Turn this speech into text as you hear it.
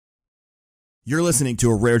You're listening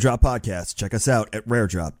to a Rare Drop podcast. Check us out at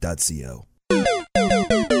raredrop.co.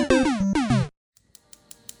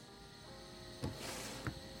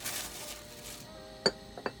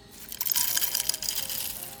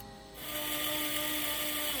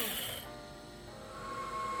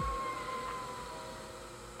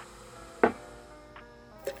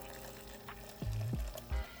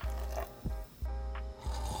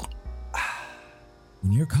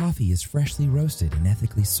 When your coffee is freshly roasted and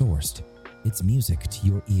ethically sourced, it's music to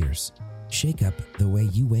your ears. Shake up the way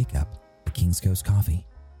you wake up at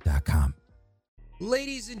kingscoastcoffee.com.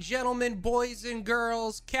 Ladies and gentlemen, boys and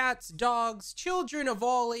girls, cats, dogs, children of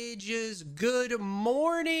all ages, good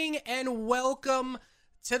morning and welcome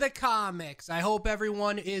to the Commix. I hope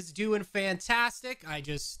everyone is doing fantastic. I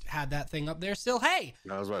just had that thing up there still. Hey!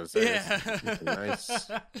 I was about to say, yeah. Nice.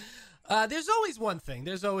 There's always one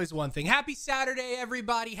thing. Happy Saturday,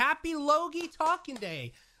 everybody. Happy Loki Talking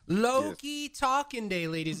Day. Loki Talking Day,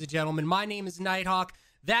 ladies and gentlemen. My name is Nighthawk.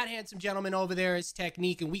 That handsome gentleman over there is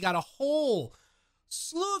Technique, and we got a whole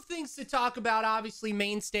slew of things to talk about. Obviously,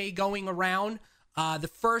 mainstay going around. The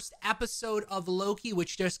first episode of Loki,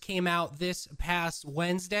 which just came out this past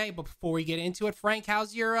Wednesday. But before we get into it, Frank,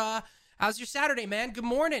 how's your Saturday, man? Good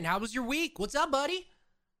morning. How was your week? What's up, buddy?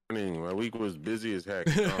 My week was busy as heck,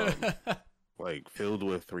 like filled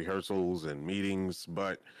with rehearsals and meetings,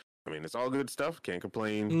 but I mean, it's all good stuff. Can't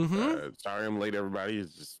complain. Sorry I'm late, everybody.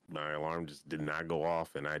 It's just my alarm just did not go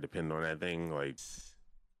off, and I depend on that thing like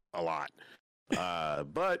a lot.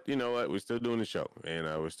 But you know what? We're still doing the show, and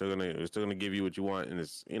we're still gonna give you what you want, and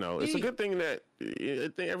it's it's a good thing that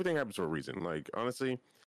everything happens for a reason. Like honestly.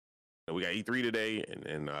 We got E3 today,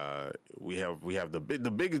 and we have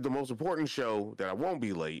the most important show that I won't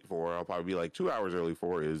be late for. I'll probably be like 2 hours early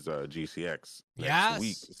for is GCX next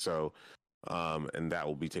week. So, and that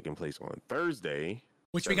will be taking place on Thursday,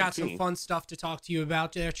 which 17th. We got some fun stuff to talk to you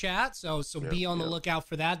about there, chat. So be on the lookout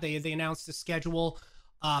for that. They announced the schedule,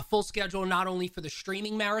 full schedule, not only for the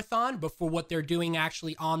streaming marathon, but for what they're doing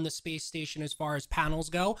actually on the space station as far as panels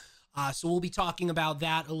go. So we'll be talking about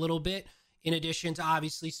that a little bit. In addition to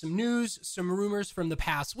obviously some news, some rumors from the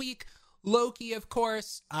past week, Loki, of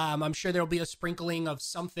course. I'm sure there'll be a sprinkling of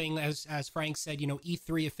something, as Frank said.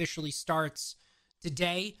 E3 officially starts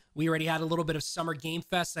today. We already had a little bit of Summer Game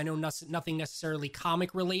Fest. I know nothing necessarily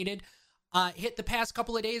comic related hit the past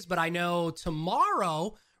couple of days, but I know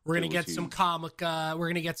tomorrow we're gonna get some comic. We're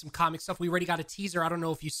gonna get some comic stuff. We already got a teaser. I don't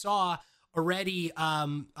know if you saw already.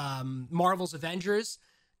 Marvel's Avengers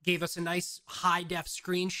gave us a nice high-def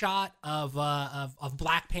screenshot of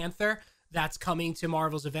Black Panther that's coming to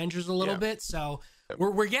Marvel's Avengers a little bit. So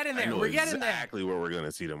we're getting there. We're getting there. Exactly what we're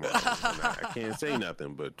gonna see tomorrow. I can't say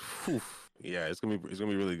nothing, but yeah, it's gonna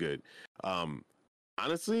be really good.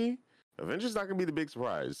 Honestly, Avengers not gonna be the big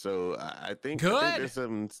surprise. So I think there's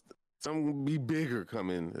some be bigger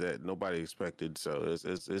coming that nobody expected. So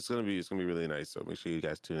it's gonna be really nice. So make sure you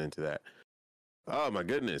guys tune into that. Oh my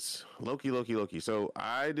goodness. Loki. So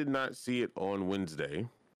I did not see it on Wednesday.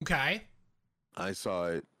 Okay. I saw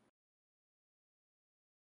it.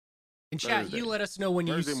 In chat, you let us know when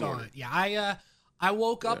Thursday you saw morning. It. Yeah, I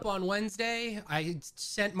woke up on Wednesday. I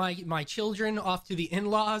sent my children off to the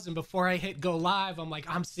in-laws, and before I hit go live, I'm like,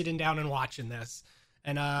 I'm sitting down and watching this.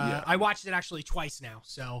 And I watched it actually twice now.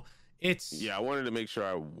 So it's... Yeah, I wanted to make sure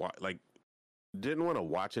I didn't want to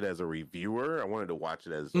watch it as a reviewer. I wanted to watch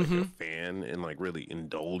it as like a fan and like really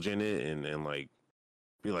indulge in it and like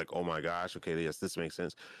be like, oh my gosh, okay, yes, this makes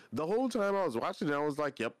sense. The whole time I was watching it, I was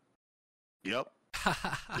like, yep.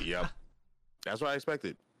 That's what I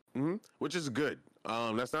expected. Which is good.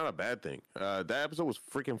 That's not a bad thing. That episode was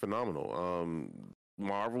freaking phenomenal.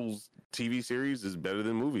 Marvel's TV series is better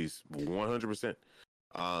than movies, 100%.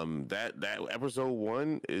 That episode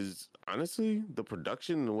 1 is honestly the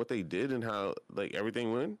production and what they did and how like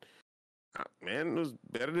everything went. Man, it was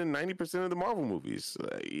better than 90% of the Marvel movies.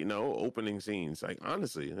 Opening scenes. Like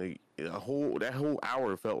honestly, like that whole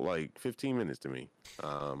hour felt like 15 minutes to me.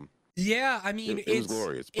 Yeah, I mean, it was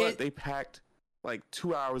glorious. But they packed like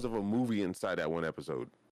 2 hours of a movie inside that one episode.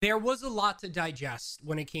 There was a lot to digest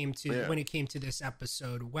when it came to this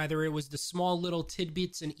episode, whether it was the small little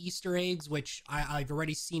tidbits and Easter eggs, which I've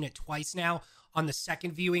already seen it twice now. On the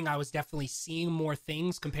second viewing, I was definitely seeing more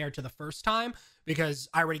things compared to the first time because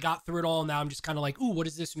I already got through it all. Now I'm just kind of like, ooh, what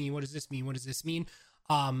does this mean? What does this mean? What does this mean?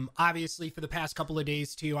 Obviously, for the past couple of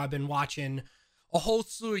days, too, I've been watching a whole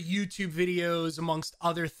slew of YouTube videos, amongst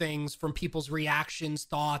other things, from people's reactions,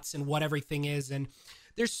 thoughts, and what everything is. And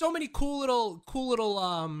there's so many cool little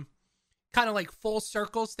kind of like full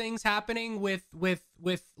circles things happening with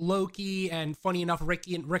Loki, and funny enough, Rick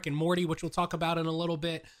and Morty, which we'll talk about in a little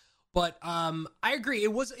bit. But I agree.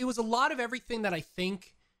 It was a lot of everything that I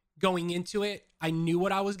think going into it, I knew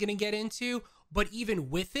what I was going to get into. But even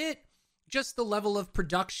with it, just the level of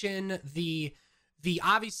production, the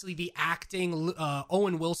obviously the acting.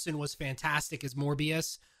 Owen Wilson was fantastic as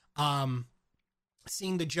Morbius.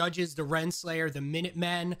 Seeing the judges, the Renslayer, the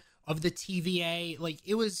Minutemen of the TVA, like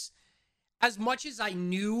it was, as much as I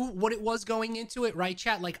knew what it was going into it, right,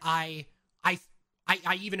 chat? Like I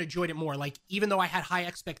even enjoyed it more. Like even though I had high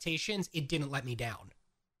expectations, it didn't let me down.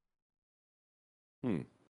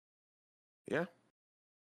 Yeah.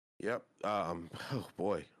 Yep. Oh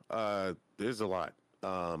boy. There's a lot.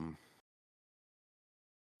 Do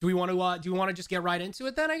we want to just get right into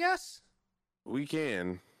it then, I guess? We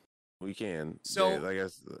can. So I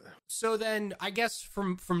guess. So then I guess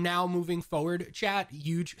from now moving forward, chat,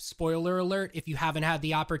 huge spoiler alert. If you haven't had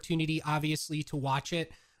the opportunity, obviously, to watch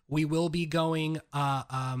it, we will be going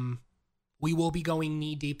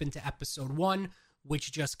knee deep into episode 1,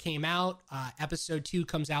 which just came out. Episode 2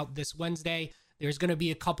 comes out this Wednesday. There's going to be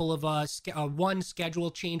a couple of one schedule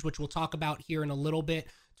change, which we'll talk about here in a little bit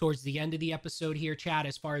towards the end of the episode here, chat,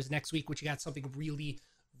 as far as next week, which you got something really,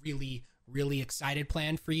 really, really excited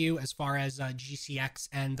planned for you as far as GCX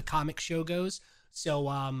and the comic show goes. So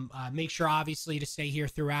make sure, obviously, to stay here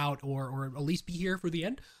throughout or at least be here for the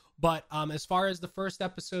end. But as far as the first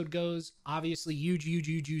episode goes, obviously,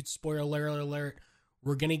 huge spoiler alert.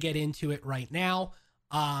 We're going to get into it right now.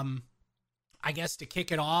 I guess to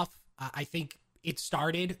kick it off, I think it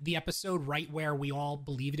started the episode right where we all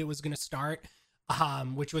believed it was going to start,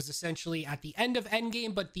 which was essentially at the end of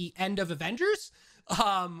Endgame, but the end of Avengers,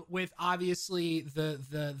 with obviously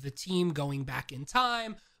the team going back in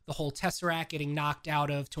time, the whole Tesseract getting knocked out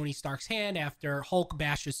of Tony Stark's hand after Hulk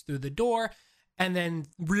bashes through the door, and then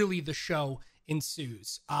really the show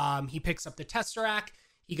ensues. He picks up the Tesseract.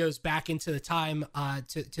 He goes back into the time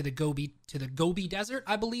to the Gobi Desert,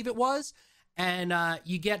 I believe it was. And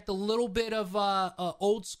you get the little bit of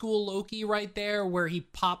old school Loki right there where he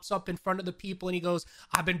pops up in front of the people and he goes,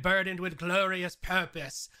 "I've been burdened with glorious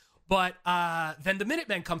purpose." But then the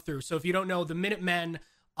Minutemen come through. So if you don't know, the Minutemen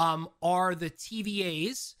are the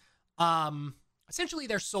TVAs. Essentially,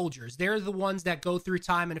 they're soldiers. They're the ones that go through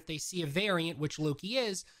time. And if they see a variant, which Loki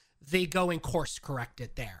is, they go and course correct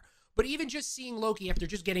it there. But even just seeing Loki after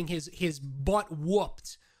just getting his butt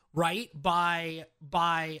whooped, right, by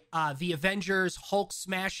the Avengers, Hulk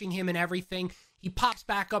smashing him and everything, he pops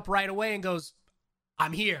back up right away and goes,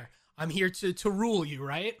 I'm here to rule you,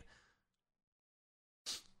 right?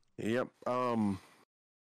 Yep. Sorry,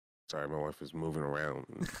 my wife is moving around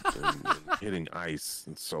and hitting ice.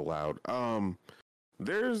 It's so loud.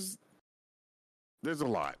 There's a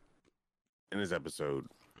lot in this episode.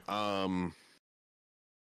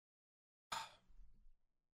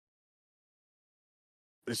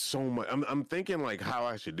 There's so much. I'm thinking like how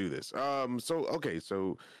I should do this.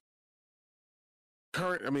 So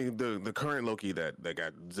current. I mean the current Loki that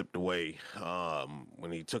got zipped away.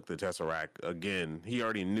 When he took the Tesseract again, he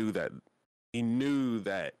already knew that. He knew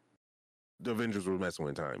that the Avengers were messing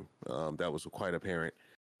with time. That was quite apparent.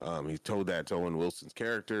 He told that to Owen Wilson's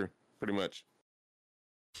character, pretty much,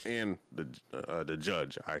 and the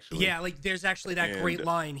judge actually. Yeah, like there's actually that great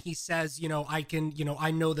line. He says,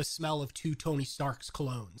 I know the smell of 2 Tony Stark's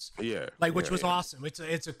colognes. Yeah, which was awesome. It's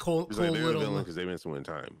a cool little because they've been messing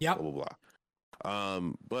time. Yeah. Blah blah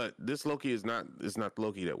blah. But this Loki is not the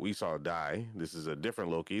Loki that we saw die. This is a different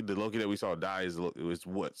Loki. The Loki that we saw die is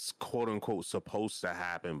what's quote unquote supposed to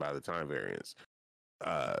happen by the time variance.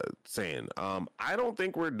 Saying, I don't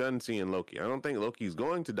think we're done seeing Loki. I don't think Loki's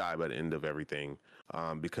going to die by the end of everything,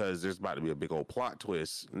 because there's about to be a big old plot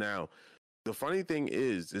twist. Now, the funny thing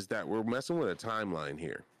is that we're messing with a timeline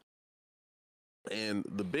here. And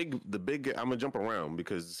the big, I'm gonna jump around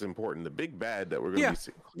because it's important. The big bad that we're gonna be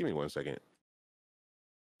seeing. Give me 1 second.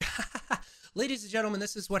 Ladies and gentlemen,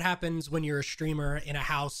 this is what happens when you're a streamer in a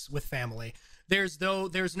house with family. There's no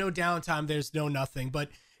downtime. There's no nothing, but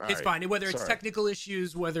it's fine. Whether it's technical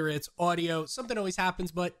issues, whether it's audio, something always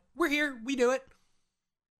happens, but we're here. We do it.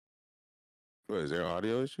 What, is there an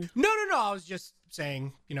audio issue? No. I was just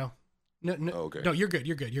saying, no. Okay. No, you're good.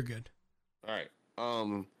 You're good. All right.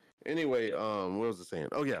 Anyway, what was I saying?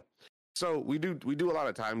 Oh yeah. So we do a lot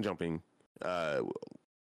of time jumping.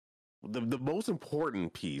 The most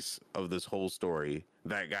important piece of this whole story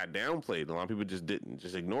that got downplayed, a lot of people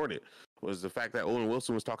just ignored it, was the fact that Owen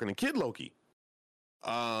Wilson was talking to Kid Loki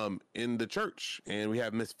in the church, and we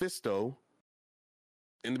have Miss Fisto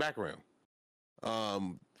in the background.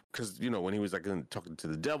 Because when he was like talking to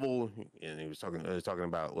the devil, and he was talking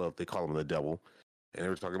about, well, they call him the devil, and they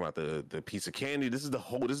were talking about the piece of candy. This is a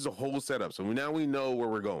whole setup. So now we know where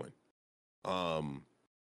we're going.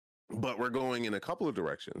 But we're going in a couple of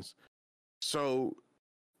directions. So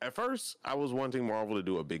at first, I was wanting Marvel to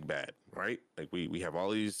do a big bad, right? Like we have all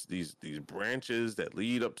these branches that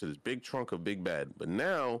lead up to this big trunk of big bad. But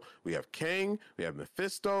now we have Kang, we have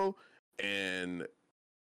Mephisto, and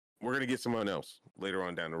we're gonna get someone else later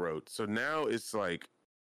on down the road. So now it's like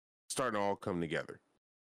starting to all come together.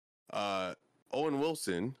 Owen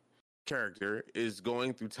Wilson character is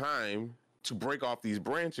going through time to break off these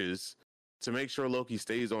branches to make sure Loki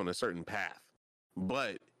stays on a certain path.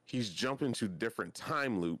 But he's jumping to different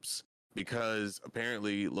time loops because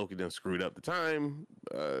apparently Loki done screwed up the time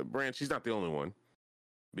branch. He's not the only one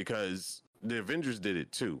because the Avengers did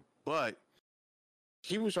it too. But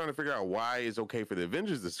he was trying to figure out why it's okay for the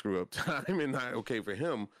Avengers to screw up time and not okay for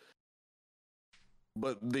him.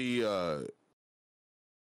 But the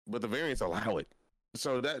variants allow it.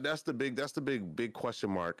 So that's the big question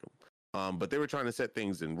mark. But they were trying to set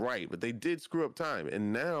things in right, but they did screw up time.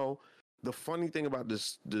 And now the funny thing about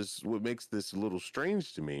this what makes this a little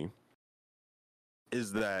strange to me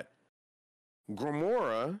is that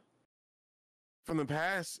Gamora from the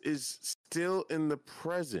past is still in the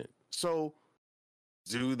present. So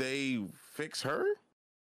do they fix her?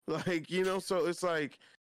 Like, you know, so it's like,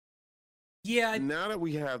 yeah, now that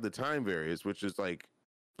we have the time variance, which is like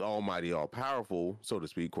the almighty, all powerful, so to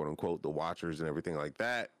speak, quote unquote, the Watchers and everything like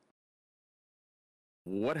that,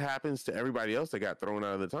 what happens to everybody else that got thrown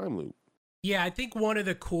out of the time loop? Yeah, I think one of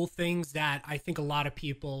the cool things that I think a lot of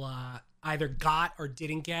people either got or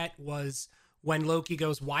didn't get was when Loki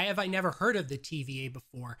goes, "Why have I never heard of the TVA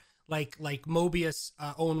before?" Like Mobius,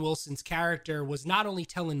 Owen Wilson's character, was not only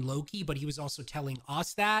telling Loki, but he was also telling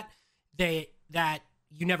us that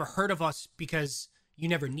you never heard of us because you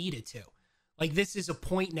never needed to. Like, this is a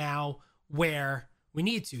point now where we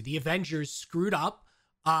need to. The Avengers screwed up.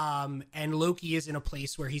 And Loki is in a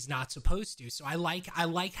place where he's not supposed to. So I like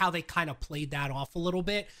how they kind of played that off a little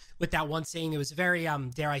bit with that one saying. It was very,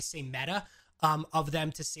 dare I say, meta, of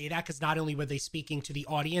them to say that, because not only were they speaking to the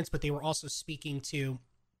audience, but they were also speaking to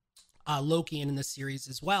Loki in the series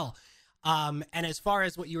as well. And as far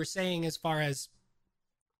as what you were saying, as far as,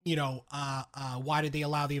 you know, why did they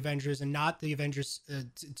allow the Avengers and not the Avengers,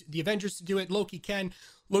 the Avengers to do it? Loki can't,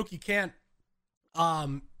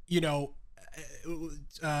 you know,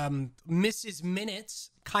 Mrs. Minutes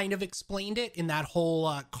kind of explained it in that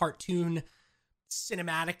whole cartoon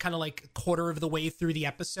cinematic kind of like quarter of the way through the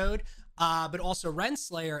episode. But also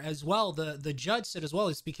Renslayer as well. The judge said as well,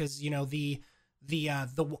 it's because, you know, the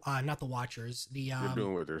not the Watchers, you're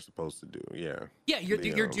doing what they're supposed to do. Yeah,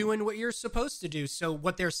 you're doing what you're supposed to do. So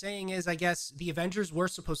what they're saying is, I guess the Avengers were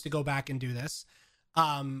supposed to go back and do this.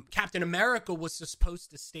 Captain America was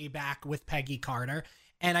supposed to stay back with Peggy Carter.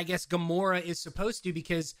 And I guess Gamora is supposed to,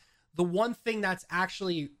 because the one thing that's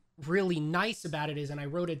actually really nice about it is, and I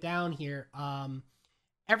wrote it down here,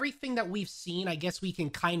 everything that we've seen, I guess we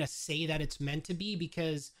can kind of say that it's meant to be,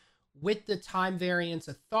 because with the Time Variance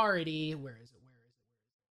Authority, where is it?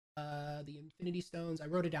 The Infinity Stones, I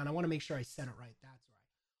wrote it down. I want to make sure I said it right. That's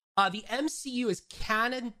right. The MCU is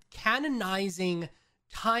canonizing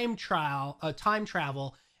time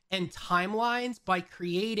travel and timelines by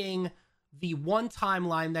creating the one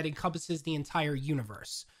timeline that encompasses the entire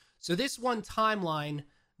universe. So this one timeline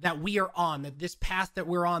that we are on, that this path that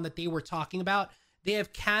we're on, that they were talking about, they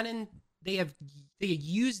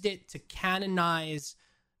used it to canonize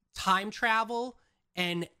time travel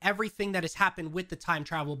and everything that has happened with the time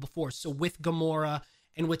travel before. So with Gamora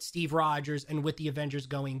and with Steve Rogers and with the Avengers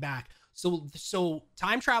going back. So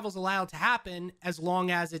time travel is allowed to happen as long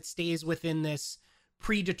as it stays within this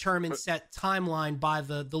predetermined set timeline by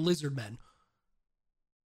the lizard men.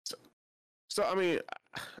 So I mean,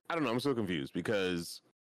 I don't know, I'm so confused because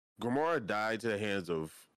Gamora died to the hands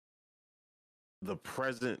of the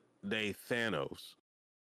present day Thanos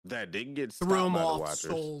that didn't get stopped by the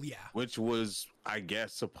Watchers, which was, I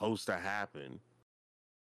guess, supposed to happen.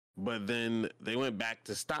 But then they went back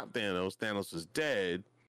to stop Thanos. Thanos is dead,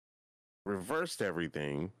 reversed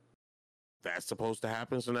everything. That's supposed to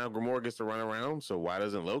happen. So now Gamora gets to run around. So why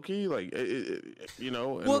doesn't Loki? Like, you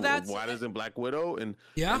know, why doesn't Black Widow? And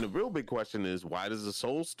the real big question is, why does the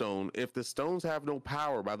Soul Stone, if the stones have no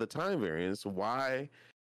power by the time variance, why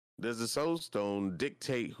does the Soul Stone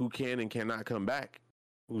dictate who can and cannot come back?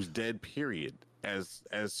 Who's dead, period, as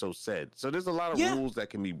so said. So there's a lot of rules that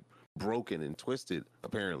can be broken and twisted,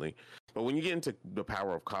 apparently. But when you get into the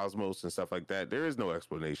power of Cosmos and stuff like that, there is no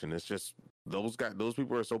explanation. It's just those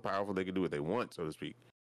people are so powerful they can do what they want, so to speak.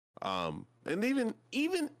 And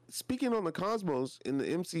even speaking on the Cosmos in the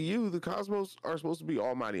MCU, the Cosmos are supposed to be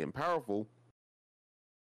almighty and powerful,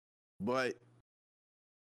 but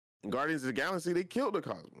in Guardians of the Galaxy, they killed the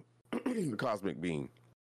cosmic being.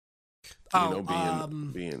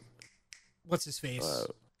 Being what's his face?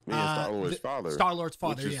 Being Star-Lord's father. Star-Lord's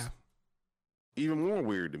father, yeah. Even more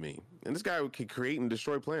weird to me. And this guy can create and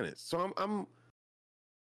destroy planets. So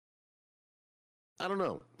I don't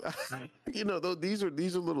know. These are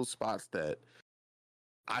little spots that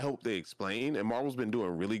I hope they explain. And Marvel's been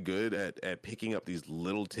doing really good at picking up these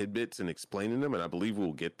little tidbits and explaining them. And I believe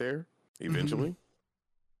we'll get there eventually.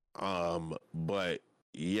 But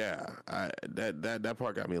yeah, that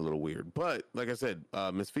part got me a little weird. But like I said,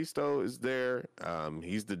 Mephisto is there.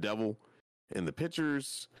 He's the devil in the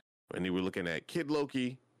pictures. And they were looking at Kid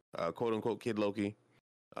Loki, quote unquote Kid Loki,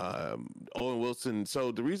 Owen Wilson.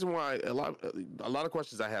 So the reason why a lot of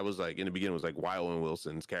questions I had was like in the beginning was like, why Owen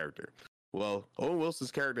Wilson's character? Well, Owen Wilson's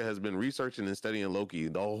character has been researching and studying Loki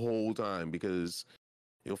the whole time, because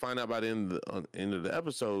you'll find out by the end of the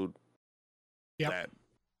episode that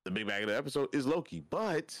the big bag of the episode is Loki.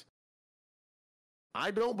 But I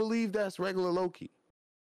don't believe that's regular Loki.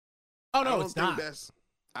 Oh no, it's not.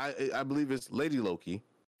 I believe it's Lady Loki.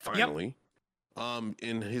 Finally,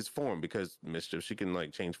 in his form, because Mischief, she can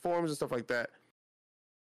like change forms and stuff like that,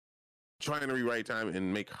 trying to rewrite time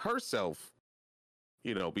and make herself,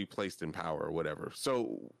 be placed in power or whatever.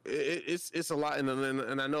 So it's a lot,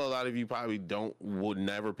 and I know a lot of you probably would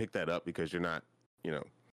never pick that up because you're not,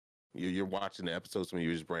 you're watching the episodes when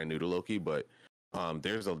you're just brand new to Loki, but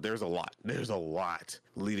there's a lot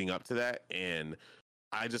leading up to that, and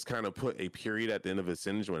I just kind of put a period at the end of a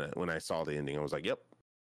sentence when I saw the ending. I was like, yep.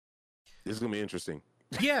 This is gonna be interesting.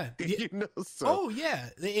 Yeah. Oh yeah,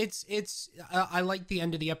 it's. I like the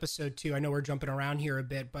end of the episode too. I know we're jumping around here a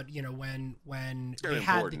bit, but when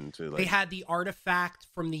they had the artifact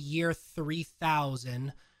from the year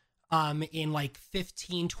 3000, in like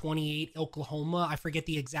 1528 Oklahoma. I forget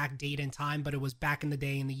the exact date and time, but it was back in the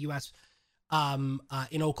day in the U.S.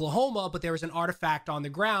 In Oklahoma. But there was an artifact on the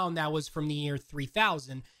ground that was from the year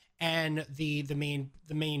 3000. And the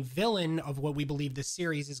main villain of what we believe this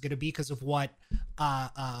series is going to be, because of what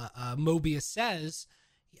Mobius says,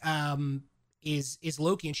 is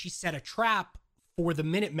Loki, and she set a trap for the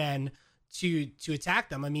Minutemen to attack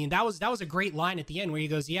them. I mean, that was a great line at the end where he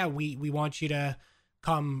goes, "Yeah, we want you to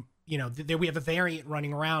come. We have a variant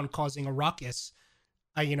running around causing a ruckus.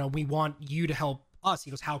 We want you to help us."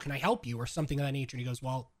 He goes, "How can I help you?" or something of that nature. And he goes,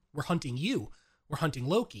 "Well, we're hunting you. We're hunting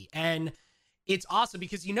Loki." And it's awesome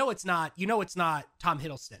because it's not Tom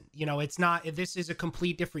Hiddleston. It's not. This is a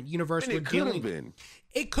complete different universe. And it could have been.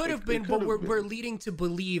 It could have been, but we're leading to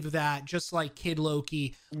believe that, just like Kid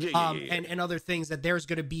Loki, and other things, that there's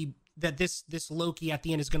going to be that this Loki at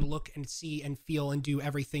the end is going to look and see and feel and do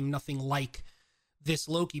everything nothing like this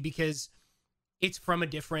Loki, because it's from a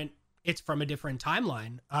different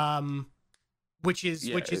timeline. Which is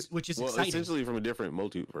exciting. Essentially from a different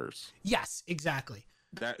multiverse. Yes, exactly.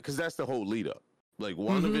 Because that's the whole lead up. Like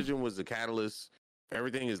WandaVision was the catalyst.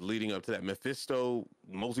 Everything is leading up to that. Mephisto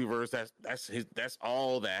multiverse. That's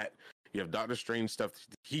all that. You have Doctor Strange stuff.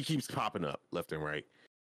 He keeps popping up left and right.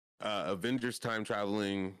 Avengers time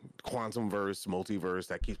traveling, quantum verse, multiverse,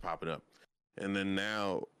 that keeps popping up. And then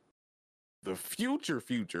now the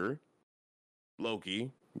future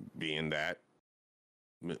Loki, being that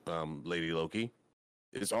Lady Loki,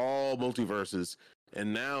 it's all multiverses.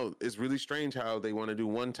 And now it's really strange how they want to do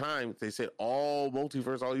one time. They said all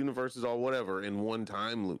multiverse, all universes, all whatever in one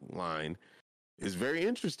timeline is very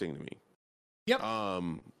interesting to me. Yep.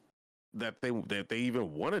 That they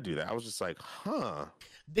even want to do that. I was just like, huh.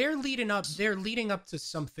 They're leading up to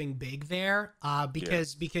something big there.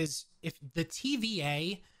 Because if the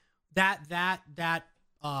TVA, that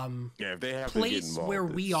if they have place where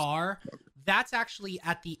we are, that's actually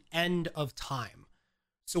at the end of time.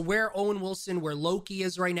 So where where Loki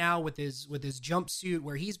is right now with his jumpsuit,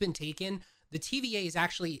 where he's been taken, the TVA is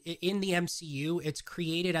actually in the MCU. It's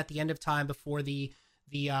created at the end of time before the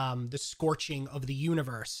scorching of the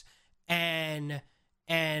universe, and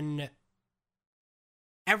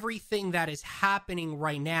everything that is happening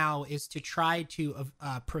right now is to try to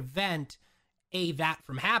prevent that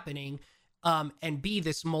from happening, and B,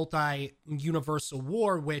 this multi-universal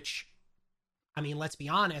war, which, I mean, let's be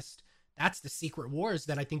honest, that's the secret wars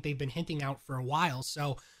that I think they've been hinting out for a while.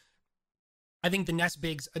 So I think the next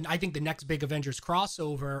big Avengers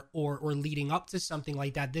crossover or leading up to something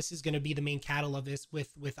like that, this is going to be the main catalyst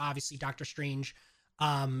with obviously Doctor Strange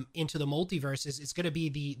into the multiverse. It's going to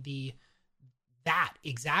be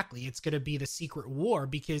it's going to be the secret war,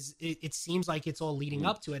 because it seems like it's all leading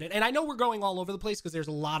up to it. And I know we're going all over the place because there's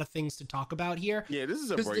a lot of things to talk about here. Yeah, this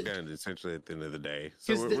is a breakdown essentially at the end of the day.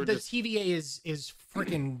 Because the TVA is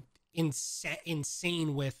freaking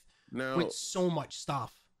insane with Now, with so much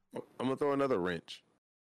stuff. I'm gonna throw another wrench.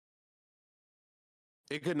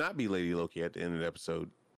 It could not be Lady Loki at the end of the episode.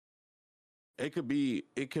 It could be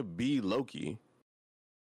Loki,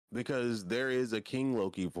 because there is a King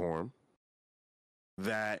Loki form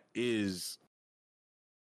that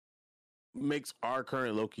makes our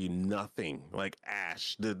current Loki nothing, like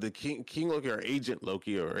ash. The King Loki, or Agent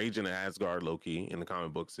Loki, or Agent of Asgard Loki in the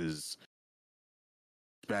comic books, is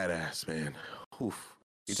badass, man. Oof.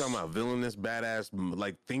 You talking about villainous, badass,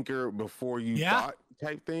 like thinker before you thought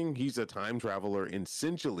type thing? He's a time traveler,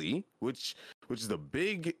 essentially, which is the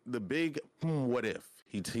big what if.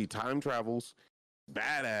 He time travels,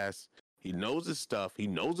 badass. He knows his stuff. He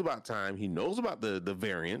knows about time. He knows about the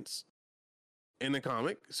variants in the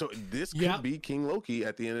comic. So this could be King Loki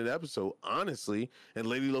at the end of the episode, honestly. And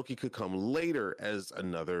Lady Loki could come later as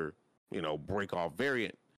another, break off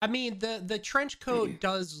variant. I mean, the trench coat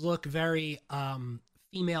does look very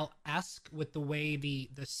female-esque with the way the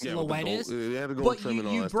silhouette is. But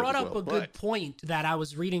you brought up a good point that I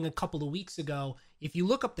was reading a couple of weeks ago. If you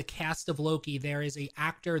look up the cast of Loki, there is a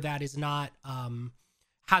actor that is not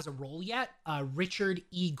has a role yet, Richard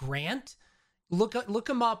E. Grant. Look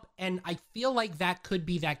him up, and I feel like that could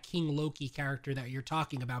be that King Loki character that you're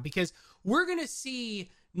talking about, because we're gonna see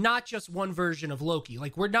not just one version of Loki.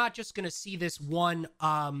 Like, we're not just gonna see this one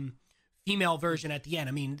female version at the end.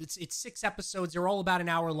 I mean, it's 6 episodes. They're all about an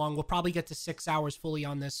hour long. We'll probably get to 6 hours fully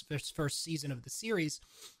on this first season of the series.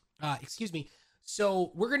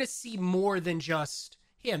 So we're going to see more than just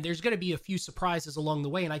him. There's going to be a few surprises along the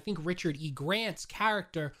way. And I think Richard E. Grant's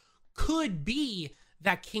character could be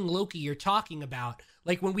that King Loki you're talking about.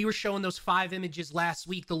 Like when we were showing those 5 images last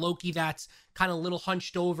week, the Loki that's kind of a little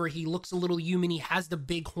hunched over. He looks a little human. He has the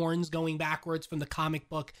big horns going backwards from the comic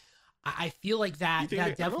book. I feel like that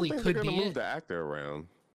definitely could be it. Move the actor around.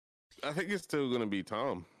 I think it's still going to be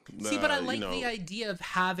Tom. See, but I like the idea of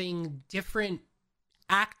having different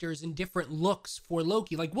actors and different looks for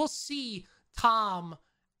Loki. Like, we'll see Tom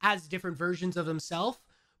as different versions of himself,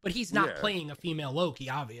 but he's not playing a female Loki,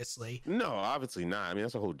 obviously. No, obviously not. I mean,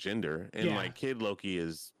 that's a whole gender. And like, kid Loki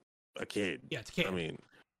is a kid. Yeah, it's a kid. I mean,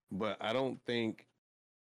 but I don't think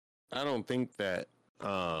that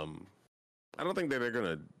they're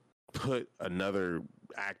going to put another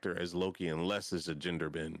actor as Loki unless it's a gender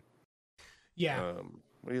bend. Yeah.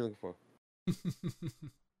 What are you looking for?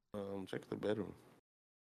 Check the bedroom.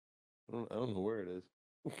 I don't know where it is.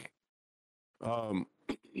 Oh,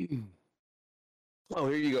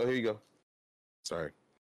 here you go. Sorry,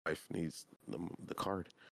 wife needs the card.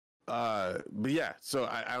 But yeah, so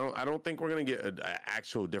I don't think we're gonna get an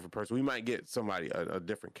actual different person. We might get somebody a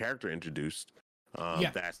different character introduced.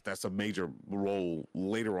 That's a major role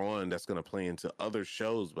later on that's going to play into other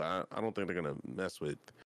shows, but I don't think they're going to mess with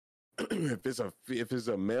if it's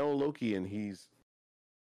a male Loki and he's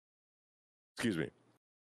if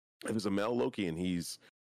it's a male Loki and he's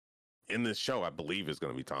in this show, I believe it's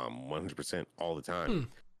going to be Tom 100% all the time.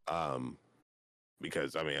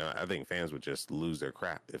 Because I mean, I think fans would just lose their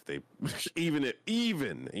crap if they even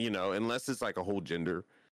unless it's like a whole gender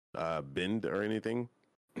bend or anything.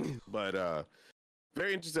 But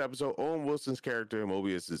very interesting episode. Owen Wilson's character,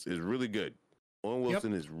 Mobius, is really good. Owen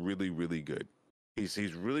Wilson is really, really good.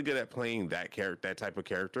 He's really good at playing that type of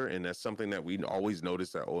character, and that's something that we always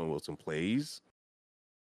notice that Owen Wilson plays.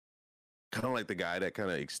 Kind of like the guy that kind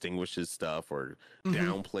of extinguishes stuff or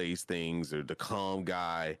downplays things, or the calm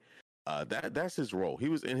guy. That's his role. He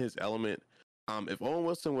was in his element. If Owen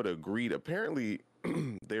Wilson would have agreed, apparently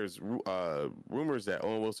there's rumors that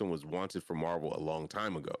Owen Wilson was wanted for Marvel a long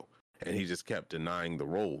time ago, and he just kept denying the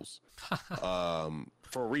roles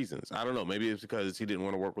for reasons. I don't know. Maybe it's because he didn't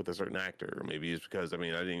want to work with a certain actor, or maybe it's because I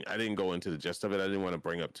didn't go into the gist of it. I didn't want to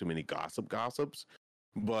bring up too many gossips,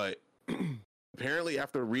 but apparently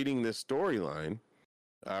after reading this storyline,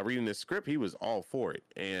 reading this script, he was all for it,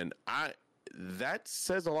 and that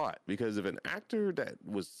says a lot, because if an actor that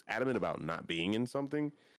was adamant about not being in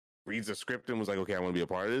something reads a script and was like, okay, I want to be a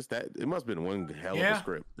part of this, that it must have been one hell of a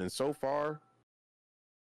script. And so far,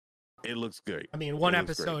 it looks great. I mean, one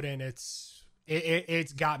episode in, it's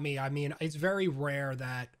got me. I mean, it's very rare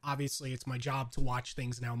that, obviously it's my job to watch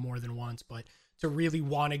things now more than once, but to really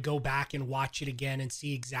want to go back and watch it again and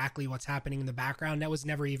see exactly what's happening in the background, that was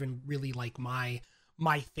never even really like my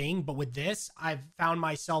thing. But with this, I've found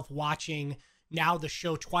myself watching now the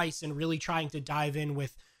show twice and really trying to dive in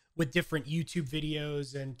with different YouTube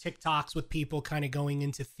videos and TikToks with people kind of going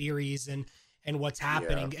into theories and what's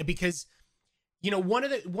happening. Because, one of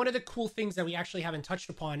the cool things that we actually haven't touched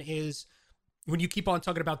upon is when you keep on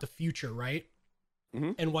talking about the future, right?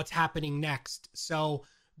 And what's happening next. So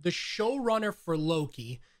the showrunner for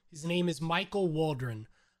Loki, His name is Michael Waldron.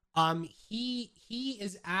 He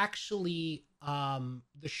is actually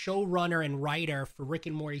the showrunner and writer for Rick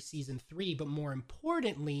and Morty season 3, but more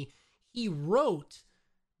importantly, he wrote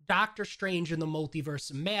Doctor Strange in the Multiverse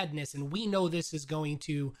of Madness, and we know this is going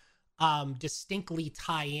to distinctly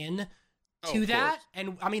tie in to that.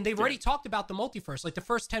 And I mean, they've already talked about the multiverse. Like the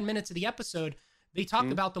first 10 minutes of the episode, they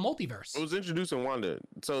talked about the multiverse. It was introduced in Wanda.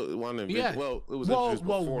 So Wanda, yeah. Well, it was introduced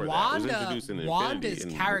before Wanda, that. It was introduced in Wanda's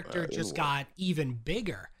character just got even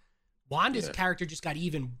bigger. Wanda's character just got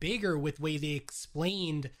even bigger with the way they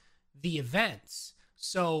explained the events.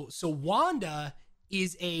 So Wanda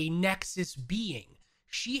is a Nexus being.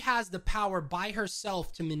 She has the power by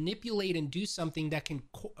herself to manipulate and do something that can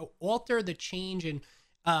alter the change and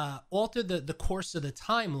alter the course of the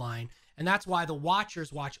timeline. And that's why the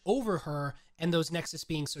Watchers watch over her and those Nexus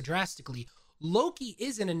beings so drastically. Loki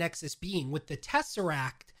isn't a Nexus being. With the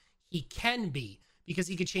Tesseract, he can be, because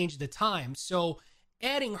he could change the time. So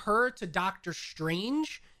adding her to Doctor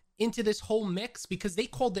Strange into this whole mix, because they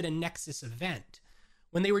called it a Nexus event.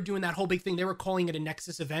 When they were doing that whole big thing, they were calling it a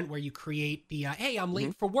Nexus event where you create the, hey, I'm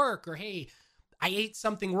late for work, or hey, I ate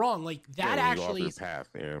something wrong. Like that actually, path.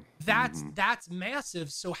 Yeah. That's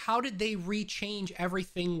massive. So how did they rechange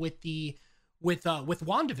everything with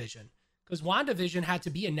WandaVision? Because WandaVision had to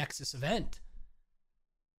be a Nexus event.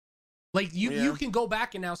 Like you can go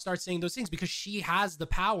back and now start saying those things, because she has the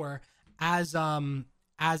power as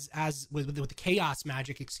with the chaos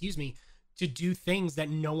magic, to do things that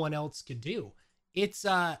no one else could do. It's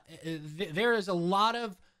there is a lot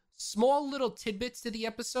of small little tidbits to the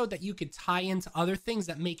episode that you could tie into other things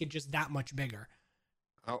that make it just that much bigger.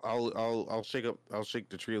 I'll shake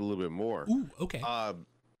the tree a little bit more. Ooh, okay.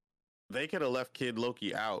 They could have left Kid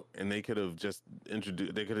Loki out, and they could have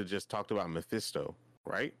just talked about Mephisto,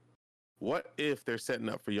 right? What if they're setting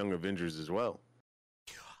up for Young Avengers as well?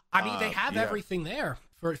 I mean, they have everything there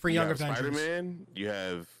for Young Avengers. Spider-Man, you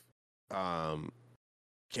have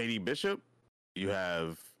Katie Bishop, you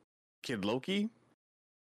have Kid Loki.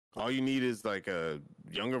 All you need is like a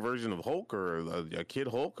younger version of Hulk, or a Kid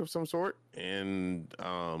Hulk of some sort, and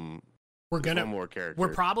one more character.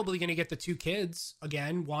 We're probably gonna get the two kids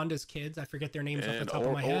again, Wanda's kids. I forget their names off the top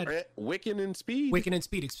of my head. Wiccan and Speed.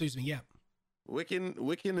 Excuse me. Yeah.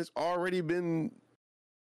 Wiccan has already been.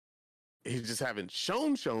 He just haven't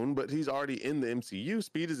shown, but he's already in the MCU.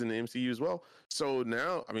 Speed is in the MCU as well. So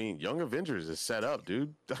now, I mean, Young Avengers is set up,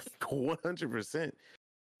 dude. 100%.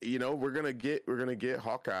 You know, we're gonna get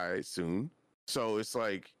Hawkeye soon. So it's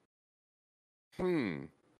like, I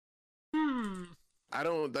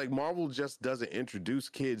don't like, Marvel just doesn't introduce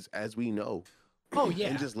kids as we know. Oh yeah.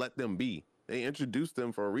 And just let them be. They introduce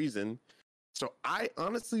them for a reason. So I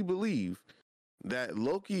honestly believe that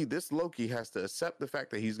this Loki has to accept the fact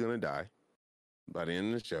that he's going to die by the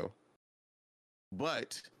end of the show,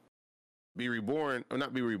 but be reborn, or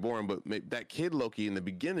not be reborn, but that kid Loki in the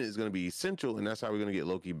beginning is going to be essential, and that's how we're going to get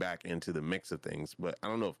Loki back into the mix of things. But I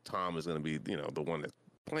don't know if Tom is going to be, the one that's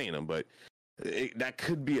playing him, but that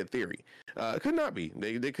could be a theory. It could not be.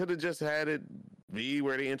 They could have just had it be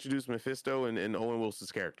where they introduced Mephisto and Owen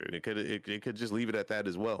Wilson's character. It could just leave it at that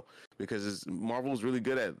as well, because Marvel's really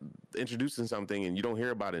good at introducing something and you don't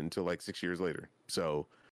hear about it until like 6 years later. So,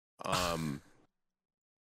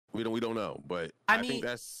 we don't know, but I think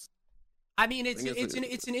that's. I mean,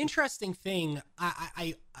 it's an interesting thing.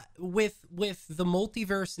 I with the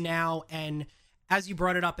multiverse now, and as you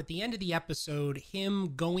brought it up at the end of the episode,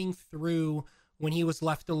 him going through when he was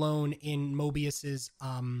left alone in Mobius's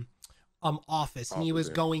office, and he was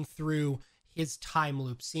going through his time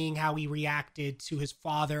loop, seeing how he reacted to his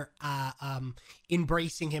father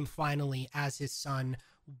embracing him finally as his son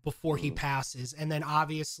before he passes, and then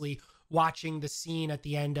obviously watching the scene at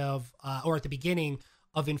the end of or at the beginning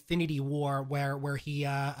of Infinity War where he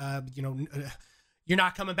you're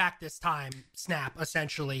not coming back this time, snap,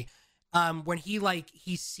 essentially. When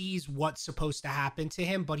he sees what's supposed to happen to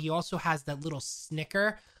him, but he also has that little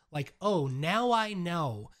snicker, like, oh, now I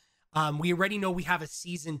know. We already know we have a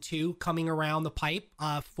season 2 coming around the pipe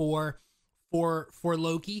for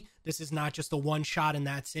Loki. This is not just a one shot and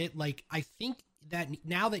that's it. Like, I think that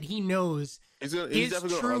now that he knows his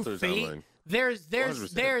true fate,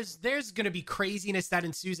 there's gonna be craziness that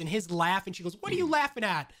ensues, and his laugh, and she goes, "What are you laughing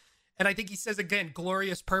at?" And I think he says again,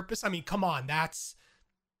 "Glorious purpose." I mean, come on, that's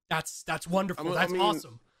wonderful. That's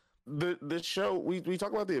awesome. The show, we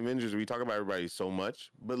talk about the Avengers, we talk about everybody so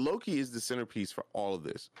much, but Loki is the centerpiece for all of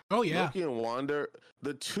this. Oh yeah. Loki and Wanda,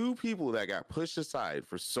 the two people that got pushed aside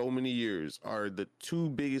for so many years, are the two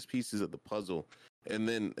biggest pieces of the puzzle. And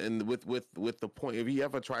with the point, if you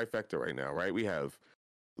have a trifecta right now, right? We have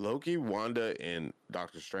Loki, Wanda, and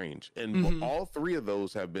Doctor Strange. And Mhm. all three of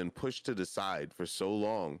those have been pushed to the side for so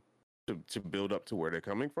long to build up to where they're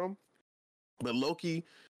coming from. But Loki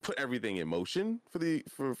put everything in motion for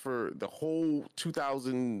the whole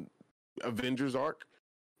 2000 Avengers arc,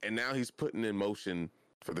 and now he's putting in motion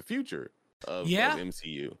for the future of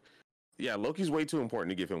MCU. Yeah, Loki's way too important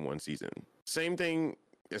to give him one season. Same thing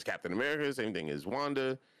as Captain America, same thing as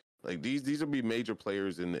Wanda. Like these will be major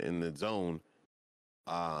players in the zone.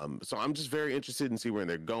 So I'm just very interested in see where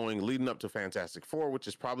they're going, leading up to Fantastic Four, which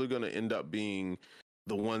is probably going to end up being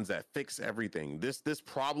the ones that fix everything. This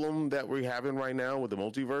problem that we're having right now with the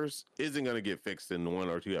multiverse isn't going to get fixed in 1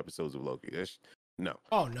 or 2 episodes of Loki. No.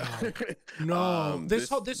 Oh no, no. This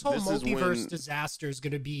whole multiverse disaster is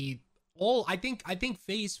going to be all. I think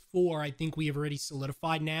Phase 4. I think we have already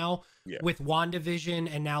solidified now with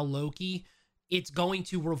WandaVision and now Loki. It's going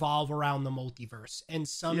to revolve around the multiverse and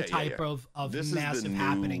some type of this massive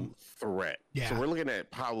happening threat. Yeah. So we're looking at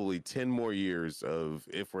probably 10 more years of,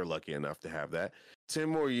 if we're lucky enough to have that, 10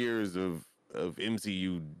 more years of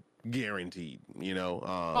MCU guaranteed, you know?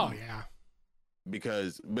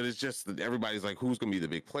 But it's just that everybody's like, who's going to be the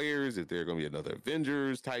big players? If they're going to be another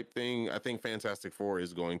Avengers type thing. I think Fantastic Four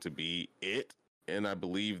is going to be it. And I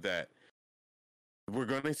believe that we're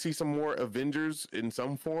going to see some more Avengers in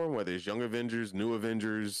some form, whether it's young Avengers, new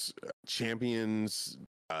Avengers, champions,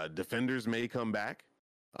 defenders may come back.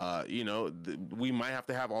 We might have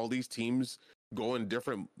to have all these teams go in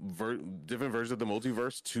different versions of the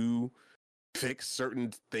multiverse to fix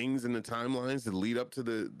certain things in the timelines that lead up to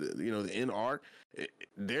the end arc.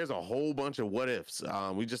 There's a whole bunch of what ifs.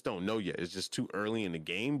 We just don't know yet. It's just too early in the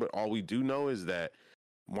game. But all we do know is that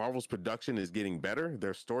Marvel's production is getting better.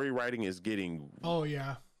 Their story writing is getting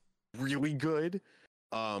really good.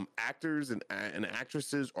 Actors and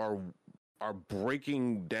actresses are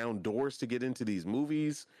breaking down doors to get into these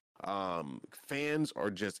movies. Fans are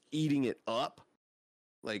just eating it up.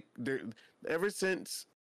 Like they're ever since.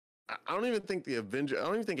 I don't even think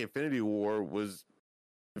Infinity War was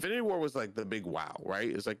like the big wow, right?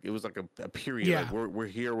 It was like a period. Yeah. Like we're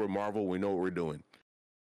here, we're Marvel, we know what we're doing.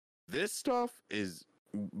 This stuff is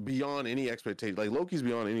beyond any expectation. Like Loki's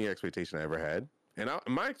beyond any expectation I ever had, and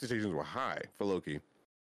my expectations were high for Loki.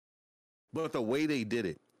 But the way they did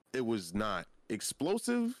it, it was not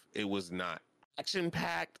explosive. It was not action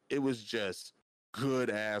packed. It was just good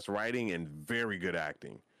ass writing and very good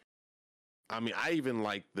acting. I mean, I even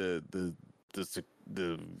like the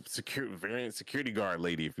security guard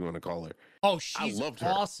lady, if you want to call her. Oh, she's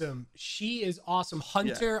awesome. She is awesome.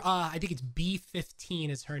 Hunter, I think it's B15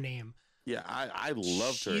 is her name. Yeah, I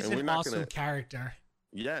loved her. She's an awesome character.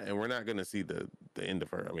 Yeah, and we're not gonna see the end of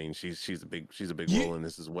her. I mean, she's a big role in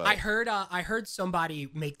this as well. I heard somebody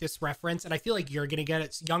make this reference, and I feel like you're gonna get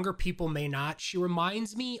it. Younger people may not. She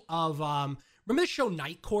reminds me of remember the show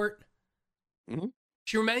Night Court? Mm-hmm.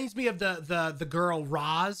 She reminds me of the girl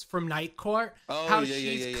Roz from Night Court. Oh, how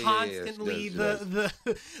she's constantly the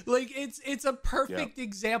like it's a perfect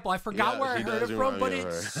example. I forgot where I heard it from, but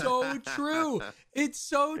it's so true. It's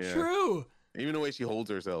so true. Even the way she holds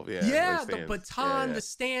herself, the baton, the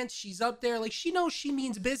stance, she's up there, like she knows she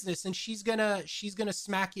means business, and she's gonna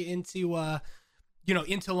smack you into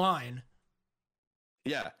into line.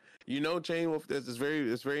 Yeah, Chain Wolf. It's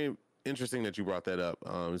very interesting that you brought that up.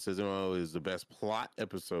 It says is the best plot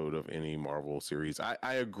episode of any Marvel series.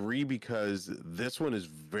 I agree, because this one is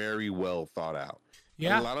very well thought out.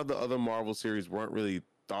 Yeah, a lot of the other Marvel series weren't really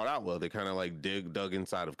thought out well. They kind of like dug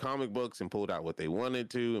inside of comic books and pulled out what they wanted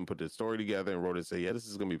to and put the story together and wrote it and say, yeah, this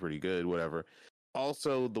is gonna be pretty good, whatever.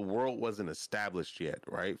 Also, the world wasn't established yet,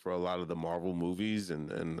 right, for a lot of the Marvel movies,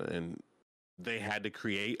 and they had to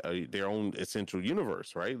create their own essential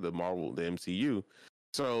universe, right? The MCU.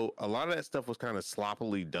 So a lot of that stuff was kind of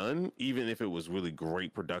sloppily done, even if it was really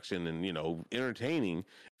great production and, entertaining.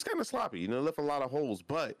 It's kind of sloppy, left a lot of holes.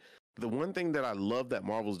 But the one thing that I love that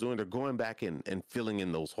Marvel's doing, they're going back and filling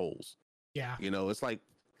in those holes. Yeah. It's like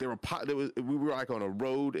we were like on a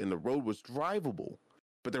road, and the road was drivable,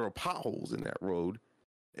 but there were potholes in that road.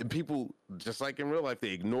 And people, just like in real life, they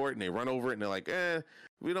ignore it and they run over it and they're like,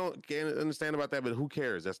 we can't understand about that, but who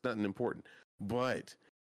cares? That's nothing important. But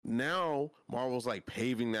now Marvel's like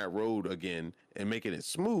paving that road again and making it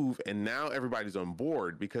smooth, and now everybody's on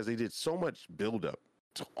board because they did so much buildup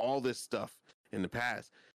to all this stuff in the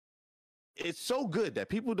past. It's so good that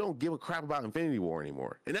people don't give a crap about Infinity War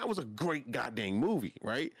anymore, and that was a great goddamn movie,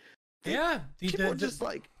 right? People are just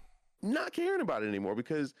like not caring about it anymore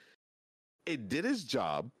because it did its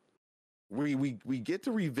job. We get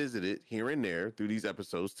to revisit it here and there through these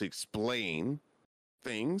episodes to explain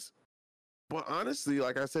things. But honestly,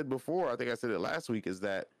 like I said before, I think I said it last week, is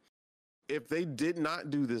that if they did not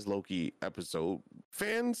do this Loki episode,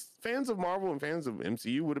 fans of Marvel and fans of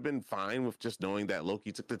MCU would have been fine with just knowing that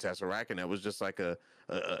Loki took the Tesseract and that was just like a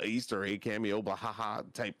Easter egg cameo, blah ha ha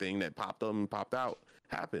type thing that popped up and popped out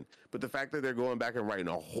happened. But the fact that they're going back and writing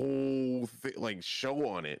a whole show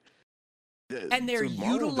on it, and they're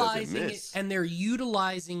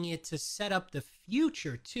utilizing it to set up the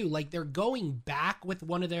future too. Like they're going back with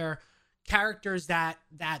one of their characters that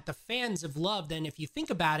the fans have loved. And if you think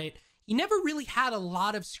about it, he never really had a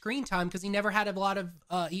lot of screen time because he never had a lot of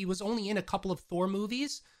he was only in a couple of Thor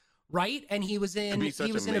movies, right? And he was in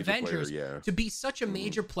Avengers. Player, yeah. To be such a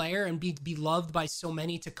major player and be beloved by so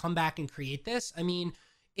many, to come back and create this. I mean,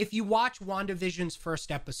 if you watch WandaVision's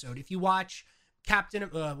first episode, if you watch Falcon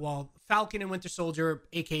and Winter Soldier,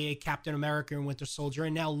 aka Captain America and Winter Soldier,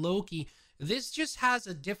 and now Loki, this just has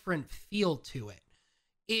a different feel to it.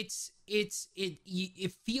 It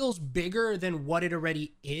feels bigger than what it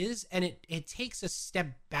already is, and it takes a step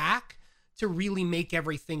back to really make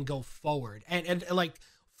everything go forward. And like,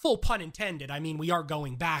 full pun intended, I mean, we are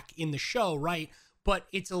going back in the show, right? But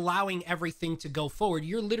it's allowing everything to go forward.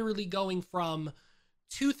 You're literally going from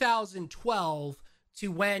 2012 to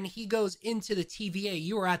when he goes into the TVA.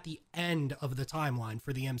 You are at the end of the timeline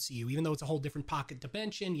for the MCU, even though it's a whole different pocket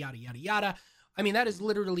dimension, yada, yada, yada. I mean, that is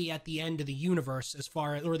literally at the end of the universe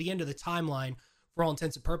or the end of the timeline for all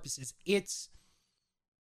intents and purposes. It's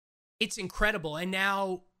incredible. And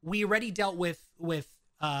now we already dealt with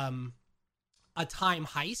a time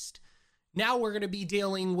heist. Now we're going to be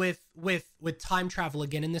dealing with time travel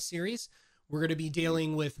again in this series. We're going to be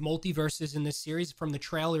dealing with multiverses in this series. From the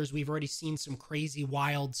trailers, we've already seen some crazy,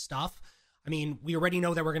 wild stuff. I mean, we already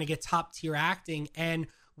know that we're going to get top tier acting, and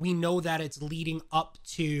we know that it's leading up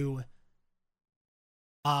to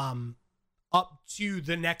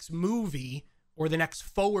the next movie, or the next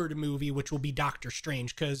forward movie, which will be Doctor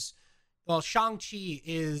Strange. Because, well, Shang-Chi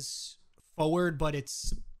is forward, but it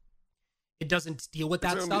doesn't deal with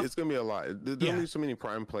that stuff. It's going to be a lot. There's going to be so many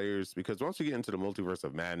prime players, because once you get into the multiverse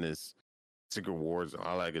of madness, Secret Wars, and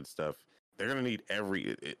all that good stuff, they're going to need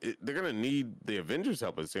they're going to need the Avengers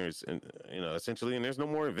help, essentially, and there's no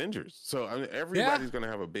more Avengers. So I mean, everybody's going to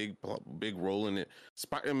have a big role in it.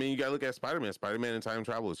 I mean, you got to look at Spider-Man. Spider-Man and time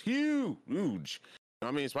travel is huge.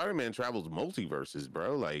 I mean, Spider-Man travels multiverses,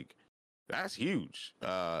 bro. Like, that's huge.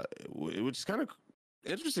 Which is kind of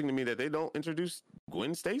interesting to me that they don't introduce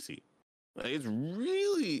Gwen Stacy. Like, it's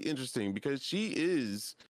really interesting because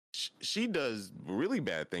she does really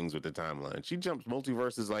bad things with the timeline. She jumps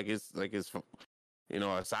multiverses like it's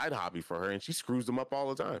a side hobby for her, and she screws them up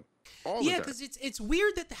all the time. Yeah, because it's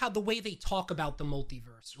weird that how the way they talk about the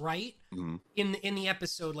multiverse, right? Mm-hmm. In the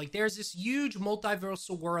episode, like, there's this huge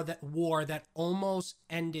multiversal war that almost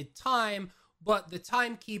ended time, but the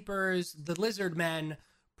Timekeepers, the Lizard Men,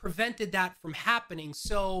 prevented that from happening.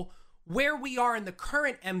 So where we are in the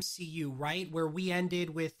current MCU, right, where we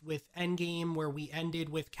ended with Endgame, where we ended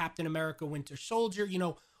with Captain America, Winter Soldier,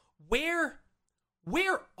 where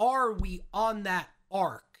are we on that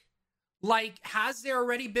arc? Like, has there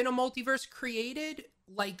already been a multiverse created?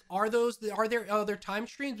 Like, are there other time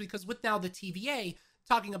streams? Because with now the TVA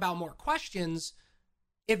talking about more questions,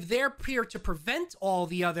 if they're here to prevent all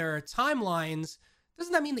the other timelines,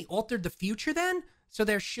 doesn't that mean they altered the future then? So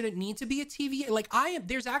there shouldn't need to be a TVA. Like,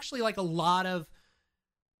 there's actually like a lot of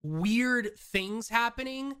weird things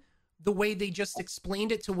happening the way they just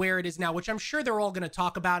explained it to where it is now, which I'm sure they're all going to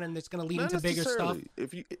talk about, and it's going to lead into bigger stuff.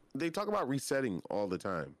 They talk about resetting all the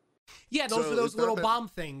time. Yeah, those are those little bomb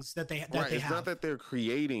things that they have. It's not that they're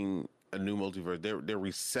creating a new multiverse. They're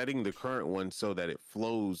resetting the current one so that it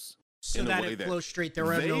flows. So that it flows straight there.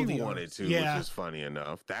 They wanted to, which is funny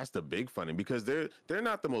enough. That's the big funny, because they're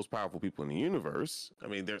not the most powerful people in the universe. I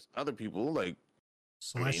mean, there's other people like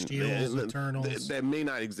Celestials, Eternals that may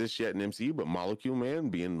not exist yet in MCU, but Molecule Man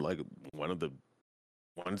being like one of the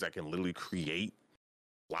ones that can literally create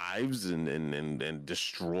lives and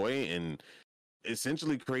destroy and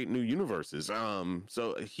essentially create new universes.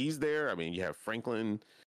 So he's there. I mean, you have Franklin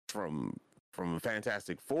from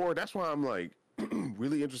Fantastic Four. That's why I'm like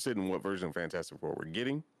really interested in what version of Fantastic Four we're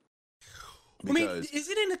getting. I mean, is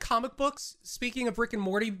it in the comic books? Speaking of Rick and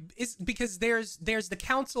Morty, is because there's the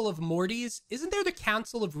Council of Mortys. Isn't there the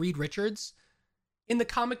Council of Reed Richards in the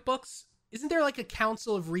comic books? Isn't there like a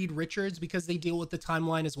Council of Reed Richards because they deal with the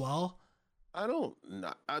timeline as well? I don't.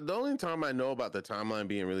 The only time I know about the timeline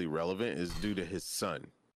being really relevant is due to his son.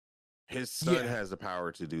 His son has the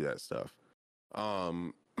power to do that stuff.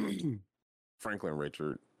 Franklin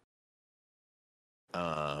Richard.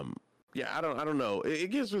 Yeah, I don't know.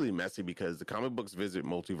 It gets really messy because the comic books visit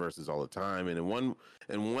multiverses all the time, and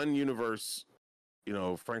in one universe, you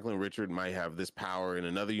know, Franklin Richard might have this power. In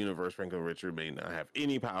another universe, Franklin Richard may not have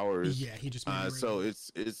any powers. Yeah, he just so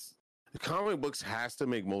it's the comic books has to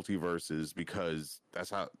make multiverses because that's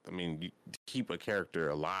how. I mean, to keep a character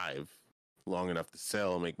alive long enough to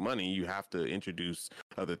sell and make money, you have to introduce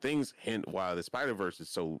other things. And while the Spider-Verse is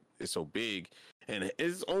so big and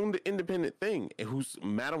its own independent thing, and who's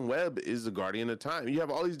Madam Web is a Guardian of Time. You have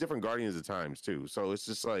all these different Guardians of Times too. So it's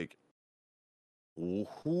just like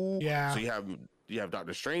who? Yeah. So you have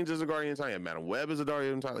Doctor Strange as a Guardian of Time. You have Madam Web as a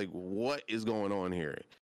Guardian of Time. Like, what is going on here?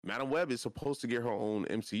 Madam Web is supposed to get her own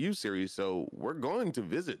MCU series, so we're going to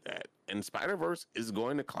visit that, and Spider-Verse is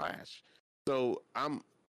going to clash. So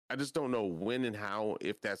I just don't know when and how,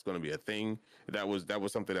 if that's going to be a thing. That was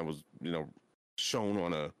something that was, you know, shown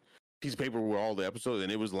on a piece of paper with all the episodes,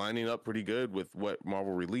 and it was lining up pretty good with what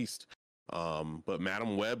Marvel released. But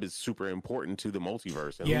Madam Web is super important to the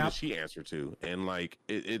multiverse, and who does she answer to? And like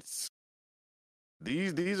it's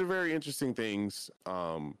these are very interesting things.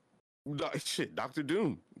 Doctor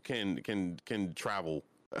Doom can travel.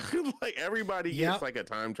 Like everybody gets like a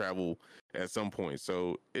time travel at some point,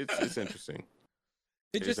 so it's interesting.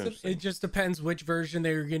 It just depends which version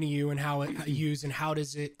they're going to use and how it use and how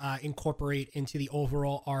does it incorporate into the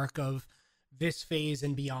overall arc of this phase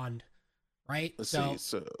and beyond, right? So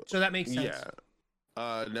that makes sense.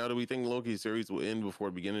 Yeah. Now, do we think Loki's series will end before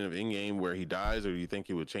the beginning of Endgame where he dies, or do you think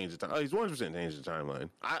he would change the time? Oh, he's 100% changed the timeline.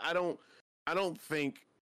 I don't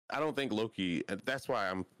think Loki. That's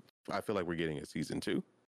why I feel like we're getting a season 2.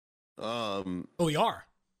 We are.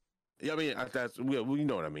 Yeah, I mean we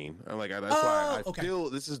know what I mean. That's why I feel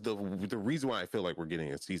this is the reason why I feel like we're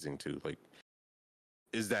getting a season 2. Like,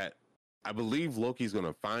 is that I believe Loki's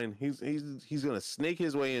gonna find he's gonna snake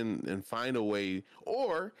his way in and find a way,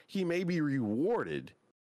 or he may be rewarded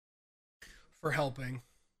for helping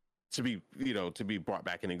to be brought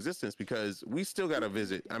back in existence, because we still got to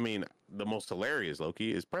visit. I mean, the most hilarious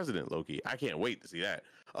Loki is President Loki. I can't wait to see that.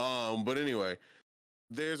 But anyway,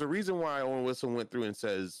 there's a reason why Owen Wilson went through and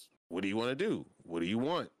says, what do you want to do? What do you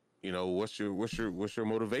want? You know, what's your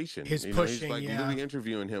motivation? He's he's like literally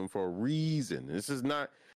interviewing him for a reason. This is not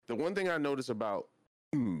the one thing I notice about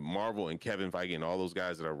Marvel and Kevin Feige and all those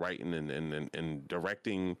guys that are writing and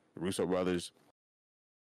directing, the Russo brothers.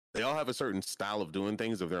 They all have a certain style of doing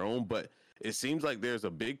things of their own, but it seems like there's a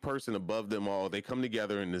big person above them all. They come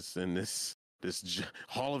together in this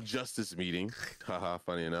Hall of Justice meeting, haha,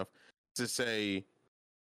 funny enough, to say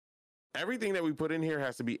everything that we put in here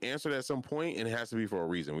has to be answered at some point, and it has to be for a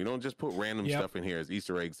reason. We don't just put random stuff in here as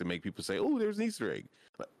Easter eggs to make people say, "Oh, there's an Easter egg."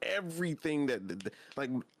 But everything like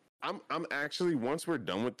I'm actually, once we're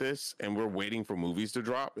done with this and we're waiting for movies to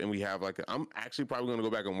drop, and we have I'm actually probably going to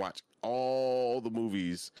go back and watch all the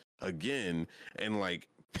movies again and like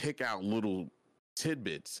pick out little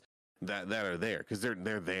tidbits that are there, because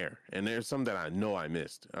they're there, and there's some that I know I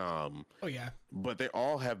missed. But they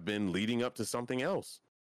all have been leading up to something else.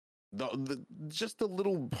 Just the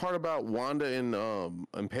little part about Wanda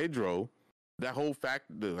and Pedro, that whole I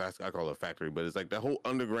call it a factory, but it's like that whole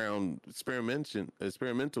underground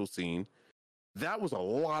experimental scene. That was a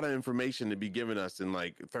lot of information to be given us in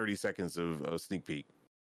like 30 seconds of a sneak peek.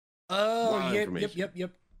 Oh,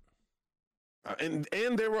 yep. And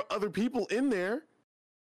there were other people in there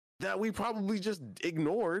that we probably just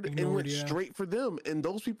ignored and went straight for them. And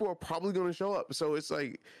those people are probably going to show up. So it's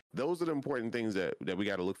like, those are the important things that we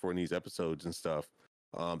got to look for in these episodes and stuff.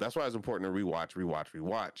 That's why it's important to rewatch.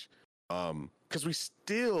 Because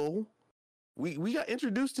we got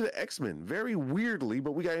introduced to the X-Men very weirdly,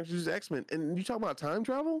 but we got introduced to X-Men. And you talk about time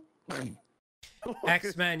travel?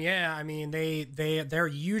 X-Men, yeah. I mean, they're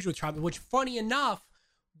huge with travel, which, funny enough,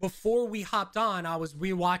 before we hopped on, I was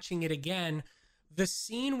rewatching it again. The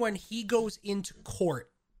scene when he goes into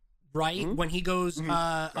court, right? Mm-hmm. When he goes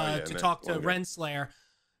to talk to Renslayer,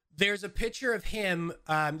 there's a picture of him.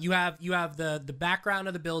 You have the background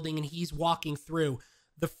of the building, and he's walking through.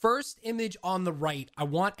 The first image on the right, I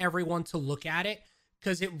want everyone to look at it,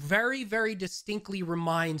 because it very, very distinctly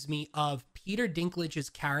reminds me of Peter Dinklage's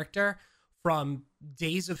character from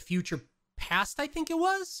Days of Future Past, I think it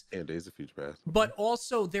was. Yeah, Days of Future Past. But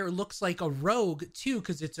also there looks like a rogue too,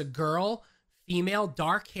 because it's a girl, female,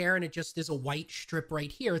 dark hair, and it just is a white strip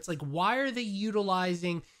right here. It's like, why are they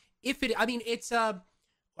utilizing, what's the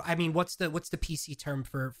PC term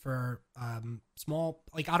for small,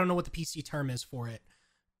 like, I don't know what the PC term is for it.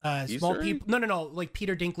 Small people. No. Like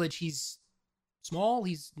Peter Dinklage, he's small.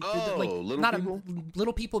 He's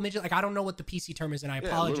little people, midget. Like, I don't know what the PC term is, and I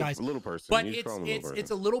apologize. Little person. But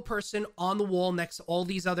it's a little person on the wall next to all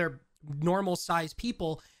these other normal sized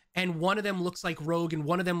people, and one of them looks like Rogue and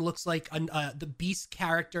one of them looks like the Beast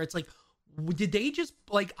character. It's like, did they just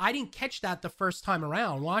like, I didn't catch that the first time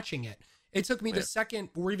around watching it. It took me the second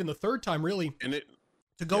or even the third time really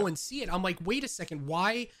to go and see it. I'm like, wait a second,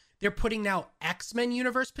 why they're putting now X-Men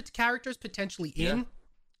universe characters potentially in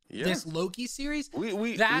this Loki series?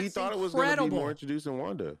 We thought it was going to be more introducing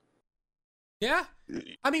Wanda. Yeah.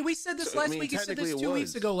 I mean, we said this last week. You said this 2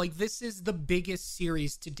 weeks ago. Like, this is the biggest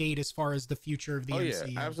series to date as far as the future of the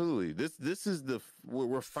MCU. Yeah, absolutely. This is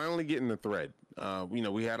we're finally getting the thread.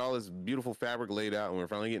 We had all this beautiful fabric laid out, and we're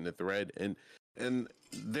finally getting the thread. And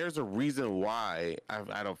there's a reason why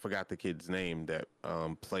I don't forgot the kid's name that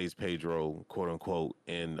plays Pedro, quote unquote,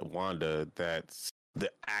 in Wanda. That's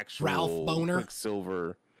the actual Ralph Boner.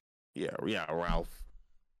 Quicksilver. Yeah, Ralph,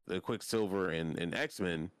 the Quicksilver in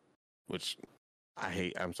X-Men, which I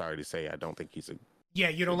hate. I'm sorry to say, I don't think he's a. Yeah,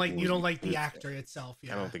 you don't like the actor itself.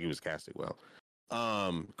 Yeah, I don't think he was casted well.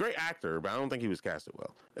 Great actor, but I don't think he was casted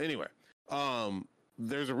well. Anyway,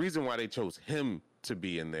 there's a reason why they chose him to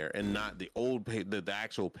be in there and not the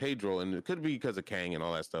actual Pedro, and it could be because of Kang and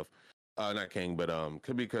all that stuff. Not Kang, but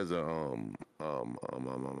could be because of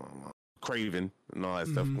Craven and all that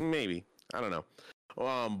stuff. Maybe, I don't know.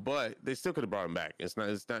 But they still could have brought him back. It's not.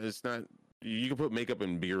 You can put makeup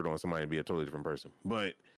and beard on somebody and be a totally different person,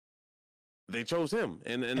 but they chose him,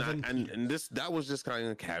 and that was just kind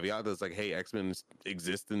of a caveat that's like, hey, X-Men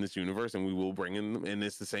exist in this universe, and we will bring in them, and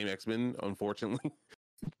it's the same X-Men, unfortunately,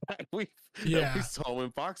 that we saw when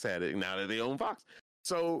Fox had it. Now that they own Fox,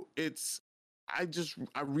 so I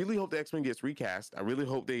really hope the X-Men gets recast. I really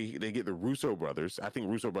hope they get the Russo brothers. I think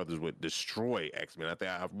Russo brothers would destroy X-Men.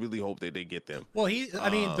 I really hope that they get them. Well,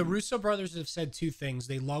 the Russo brothers have said two things.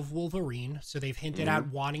 They love Wolverine, so they've hinted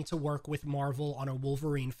at wanting to work with Marvel on a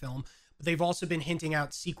Wolverine film. But they've also been hinting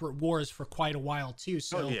out Secret Wars for quite a while too.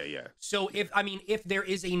 So So if there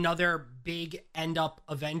is another big end up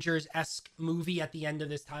Avengers-esque movie at the end of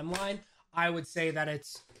this timeline, I would say that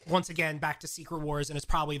it's once again back to Secret Wars, and it's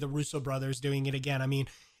probably the Russo brothers doing it again. I mean,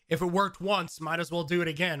 if it worked once, might as well do it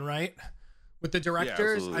again, right? With the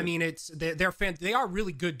directors, I mean, they are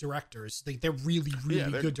really good directors. They're really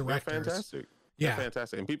good directors. They're fantastic. They're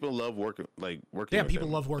fantastic, and people love working. Yeah, people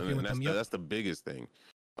love working with them. That's the biggest thing.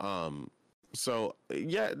 So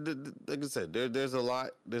yeah, like I said, there's a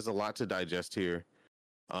lot to digest here.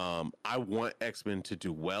 I want X-Men to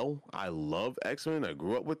do well. I love X-Men. I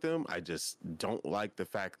grew up with them. I just don't like the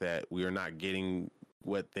fact that we are not getting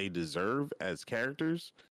what they deserve as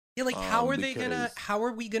characters. Yeah, like how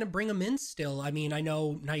are we gonna bring them in still? I mean, I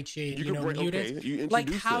know Nightshade, mutants.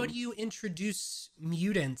 Okay, how do you introduce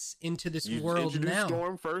mutants into this world now?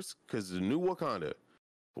 Storm first, because the new Wakanda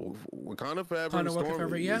Forever, and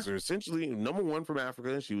Storm is essentially number one from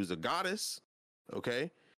Africa. She was a goddess,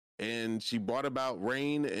 okay? And she brought about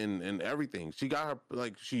rain and everything. She got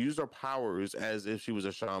she used her powers as if she was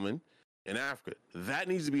a shaman in Africa. That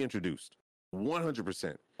needs to be introduced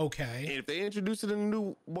 100%. Okay. And if they introduce it in a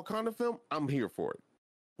new Wakanda film, I'm here for it.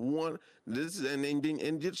 And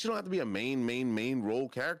she don't have to be a main role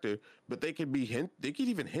character, but they could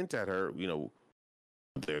even hint at her,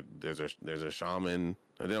 there's a shaman.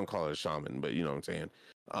 They don't call it a shaman, but you know what I'm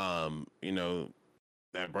saying?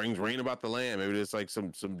 That brings rain about the land. Maybe there's like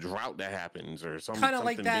some drought that happens, or something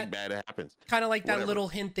like that, big bad that happens. Kind of like that little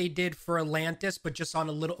hint they did for Atlantis, but just on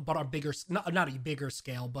a bigger, not a bigger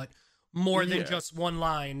scale, but more than just one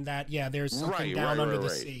line. That there's something down under the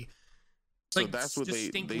sea. So that's what they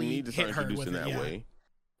need to start introducing that way.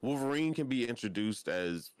 Wolverine can be introduced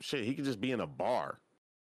as shit. He could just be in a bar,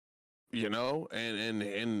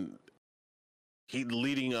 and he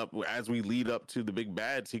leading up as we lead up to the big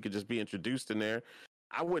bads. He could just be introduced in there.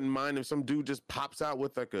 I wouldn't mind if some dude just pops out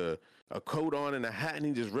with like a coat on and a hat, and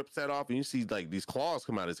he just rips that off, and you see like these claws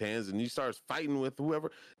come out his hands, and he starts fighting with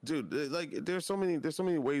whoever. Dude, like there's so many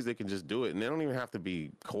ways they can just do it, and they don't even have to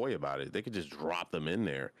be coy about it. They could just drop them in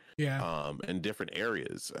there, in different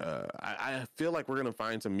areas. I feel like we're gonna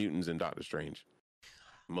find some mutants in Doctor Strange.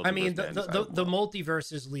 I mean, the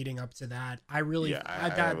multiverse is leading up to that.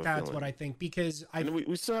 That's what I think, because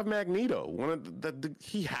we still have Magneto. One of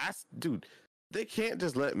he has, dude. They can't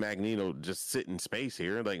just let Magneto just sit in space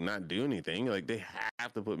here, like not do anything. Like they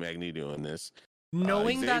have to put Magneto in this.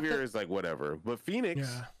 Knowing Xavier is like whatever, but Phoenix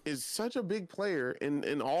is such a big player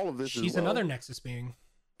in all of this. She's another Nexus being.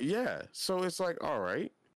 Yeah, so it's like, all right.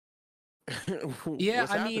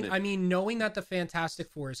 I mean, knowing that the Fantastic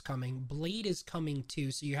Four is coming, Blade is coming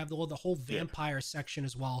too, so you have the whole vampire section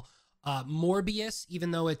as well. Morbius,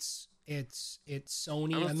 even though it's it's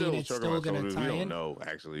Sony. I'm I still mean, it's choking still my gonna shoulders. We tie don't in. know.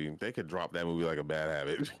 Actually, they could drop that movie like a bad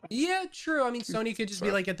habit. Yeah, true. I mean, Sony could just be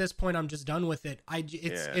So, like, at this point, I'm just done with it. yeah.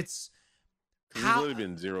 It's There's how literally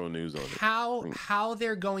been zero news on it. how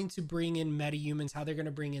they're going to bring in metahumans, how they're going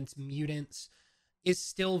to bring in mutants, is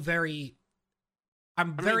still very.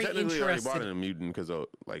 I'm very technically they already brought in interested. a mutant because,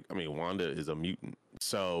 Wanda is a mutant.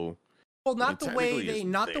 So, Well, not the way technically they it's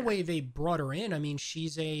not the there. way they brought her in. I mean,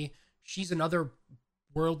 she's another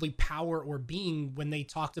worldly power or being. When they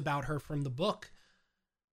talked about her from the book,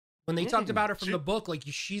 like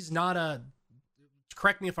she's not a.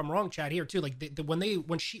 Correct me if I'm wrong, Chad. Here too, like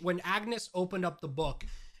when Agnes opened up the book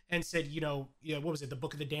and said, what was it, the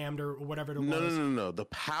Book of the Damned or whatever it was? No. The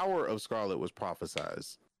power of Scarlet was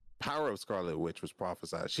prophesized. Power of Scarlet Witch was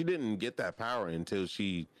prophesized. She didn't get that power until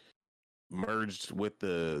she merged with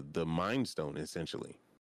the Mind Stone, essentially.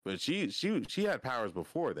 But she had powers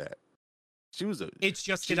before that.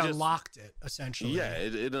 It unlocked it, essentially. Yeah,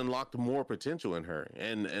 it unlocked more potential in her,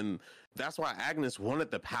 and that's why Agnes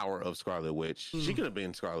wanted the power of Scarlet Witch. She could have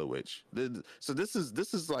been Scarlet Witch. So this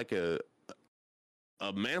is like a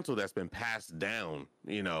mantle that's been passed down,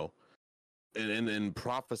 and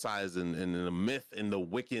prophesized in a myth in the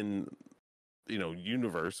Wiccan,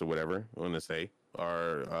 universe or whatever I want to say,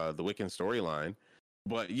 or the Wiccan storyline.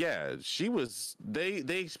 But yeah,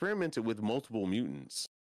 they experimented with multiple mutants.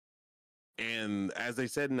 And as they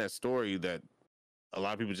said in that story, that a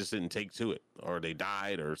lot of people just didn't take to it, or they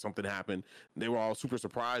died, or something happened. They were all super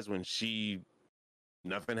surprised when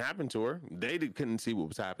nothing happened to her. They couldn't see what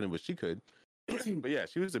was happening, but she could. But yeah,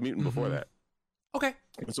 she was a mutant before that. Okay.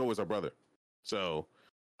 And so was her brother. So,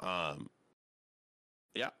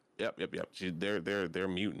 yep. They're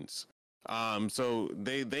mutants. So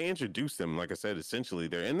they introduced them, like I said, essentially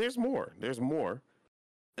there, and there's more.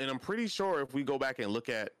 And I'm pretty sure if we go back and look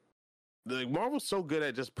at. Marvel's so good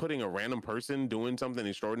at just putting a random person doing something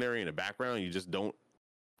extraordinary in the background, you just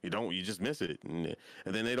miss it, and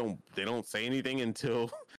then they don't say anything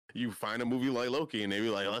until you find a movie like Loki, and they be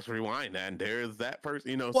like, let's rewind that, and there's that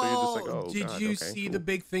person, Well, so you're just like, oh, did God, you okay, see cool. the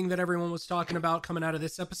big thing that everyone was talking about coming out of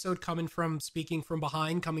this episode, speaking from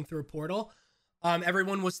behind, coming through a portal?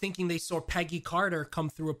 Everyone was thinking they saw Peggy Carter come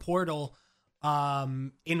through a portal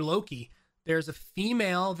in Loki. There's a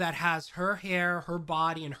female that has her hair, her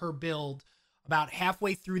body, and her build. About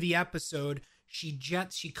halfway through the episode, she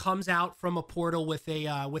comes out from a portal with a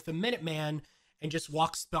Minuteman and just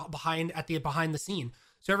walks behind the scene.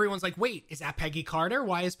 So everyone's like, "Wait, is that Peggy Carter?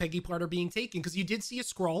 Why is Peggy Carter being taken?" Because you did see a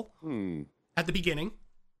scroll at the beginning.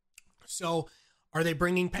 So are they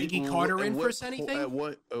bringing Peggy Carter in for anything? At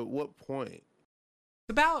what point?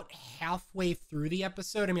 About halfway through the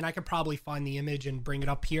episode. I mean, I could probably find the image and bring it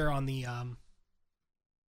up here on the on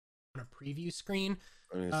a preview screen.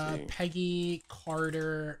 Peggy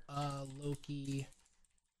Carter Loki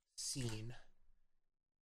scene.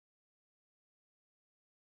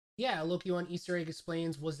 Yeah, Loki on Easter egg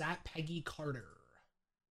explains, was that Peggy Carter?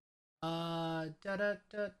 Trying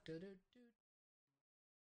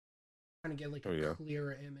to get like a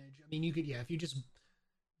clearer image. I mean, you could, if you just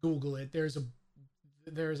Google it, there's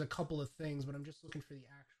a couple of things, but I'm just looking for the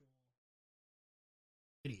actual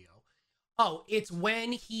video. Oh, it's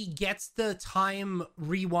when he gets the time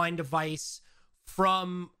rewind device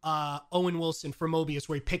from Owen Wilson from Mobius,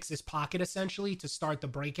 where he picks his pocket essentially to start the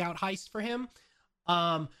breakout heist for him.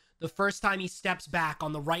 The first time he steps back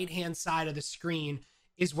on the right-hand side of the screen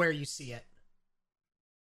is where you see it.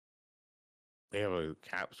 They have a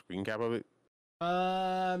screen cap of it?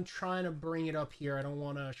 I'm trying to bring it up here. I don't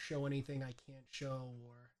want to show anything I can't show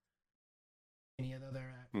or any other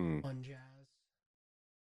fun jazz.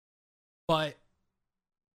 But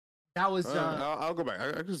that was I'll go back.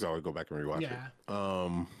 I can just always go back and rewatch it.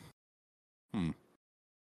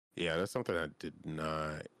 Yeah, that's something I did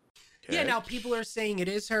not catch. Yeah, now people are saying it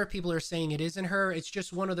is her, people are saying it isn't her. It's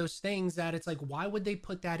just one of those things that it's like, why would they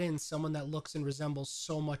put that in, someone that looks and resembles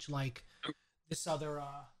so much like this other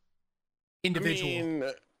individual? I mean,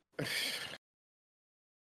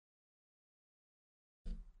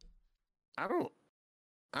 I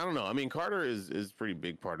don't know. I mean, Carter is pretty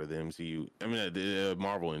big part of the MCU. I mean,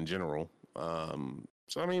 Marvel in general.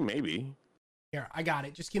 So I mean, maybe. Here, I got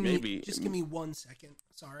it. Just give me 1 second.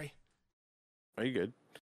 Sorry. Are you good?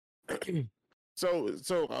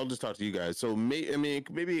 So I'll just talk to you guys. So maybe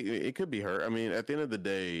it could be her. I mean, at the end of the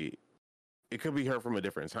day, it could be her from a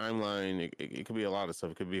different timeline. It could be a lot of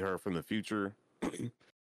stuff. It could be her from the future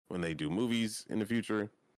when they do movies in the future.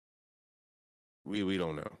 We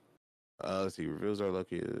don't know. Let's see. Reveals are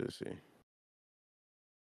lucky. Let's see.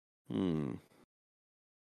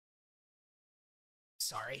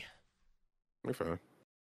 Sorry. You're fine.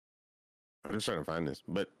 I'm just trying to find this,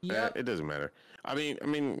 but Yep. it doesn't matter. I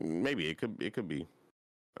mean, maybe it could be.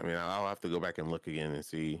 I mean, I'll have to go back and look again and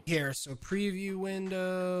see. Here, so preview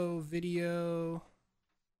window, video.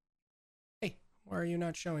 Hey, why are you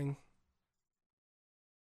not showing?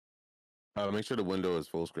 Make sure the window is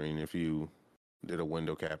full screen if you did a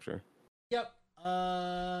window capture. Yep.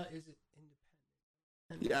 Is it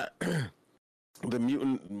independent? Yeah. The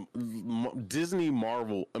Disney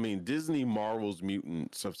Marvel's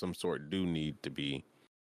mutants of some sort do need to be.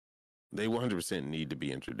 They 100% need to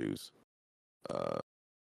be introduced.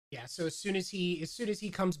 Yeah. So as soon as he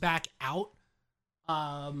comes back out,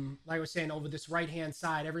 like I was saying, over this right hand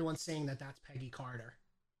side, everyone's saying that that's Peggy Carter.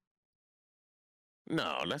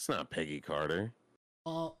 No, that's not Peggy Carter.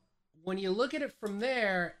 When you look at it from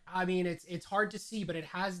there, I mean, it's hard to see, but it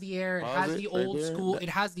has the air. It has the right old there? school. It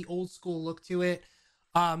has the old school look to it.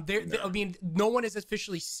 I mean, no one has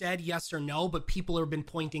officially said yes or no, but people have been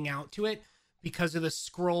pointing out to it because of the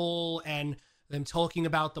scroll and them talking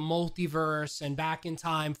about the multiverse and back in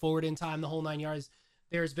time, forward in time, the whole 9 yards.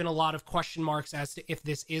 There's been a lot of question marks as to if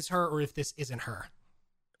this is her or if this isn't her.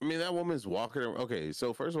 I mean, that woman's walking around. Okay,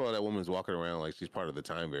 so first of all, that woman's walking around like she's part of the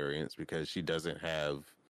time variance because she doesn't have.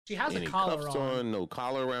 She has any a collar cuffs on, no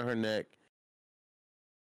collar around her neck.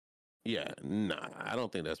 Yeah, nah, I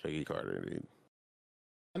don't think that's Peggy Carter, dude.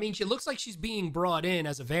 I mean, she looks like she's being brought in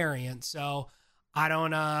as a variant, so I don't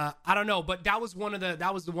know. But that was one of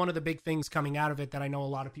the big things coming out of it that I know a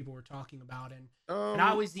lot of people were talking about, and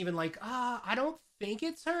I was even like, I don't think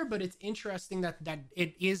it's her, but it's interesting that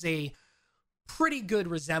it is a pretty good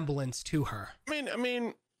resemblance to her. I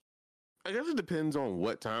mean, I guess it depends on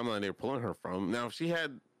what timeline they're pulling her from. Now, if she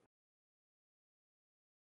had.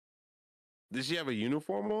 Did she have a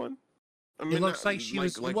uniform on? I mean, it looks like she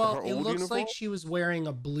was. Well, it looks uniform? like she was wearing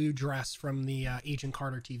a blue dress from the Agent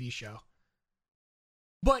Carter TV show.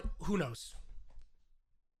 But who knows?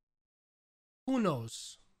 Who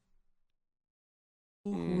knows?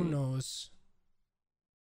 Who knows?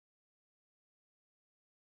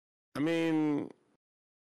 I mean,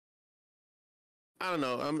 I don't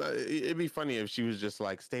know. It'd be funny if she was just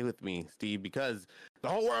like, "Stay with me, Steve, because the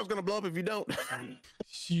whole world's gonna blow up if you don't."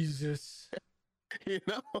 Jesus. You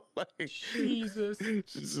know, like Jesus.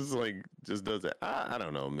 She's just like does it. I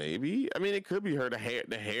don't know. Maybe. I mean, it could be her. The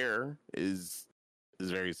hair is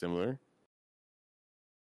very similar.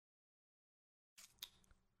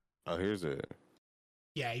 Oh, here's a.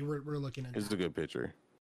 Yeah, we're looking at. Here's a good picture.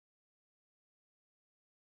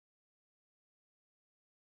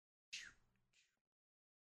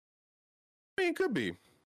 I mean, it could be.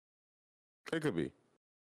 It could be.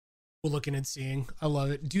 We're looking and seeing. I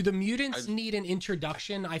love it. Do the mutants need an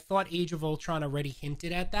introduction? I thought Age of Ultron already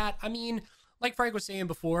hinted at that. I mean, like Frank was saying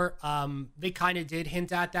before, they kind of did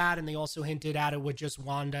hint at that, and they also hinted at it with just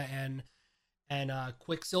Wanda and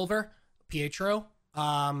Quicksilver, Pietro.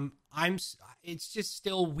 It's just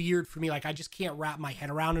still weird for me. Like, I just can't wrap my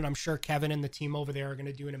head around it. I'm sure Kevin and the team over there are going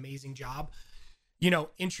to do an amazing job. You know,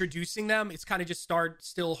 introducing them, it's kind of just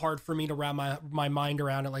still hard for me to wrap my mind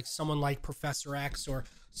around it. Like someone like Professor X or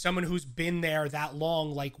someone who's been there that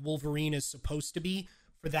long, like Wolverine is supposed to be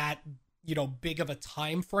for that, you know, big of a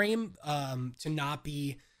time frame, to not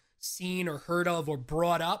be seen or heard of or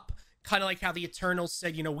brought up. Kind of like how the Eternals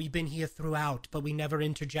said, you know, we've been here throughout, but we never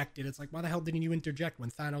interjected. It's like, why the hell didn't you interject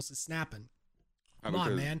when Thanos is snapping? Come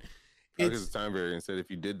on, man. Because the time variant said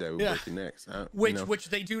if you did that, we'd break your necks. Which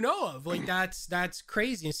they do know of. Like that's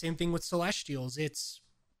crazy. And same thing with Celestials. It's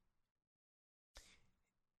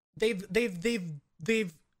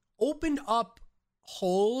they've opened up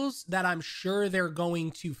holes that I'm sure they're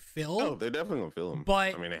going to fill. Oh, they're definitely gonna fill them.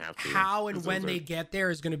 But I mean, they have to. How and when they get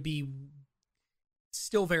there is going to be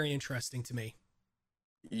still very interesting to me.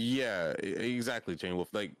 Yeah, exactly, Chain Wolf.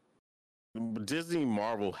 Like Disney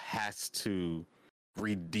Marvel has to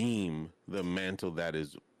redeem the mantle that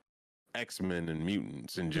is X-Men and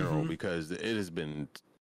mutants in general, because it has been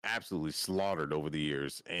absolutely slaughtered over the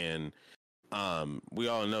years. And we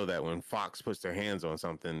all know that when Fox puts their hands on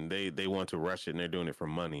something, they want to rush it, and they're doing it for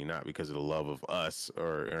money, not because of the love of us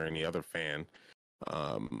or any other fan.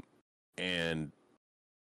 And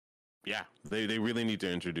yeah, they really need to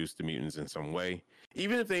introduce the mutants in some way.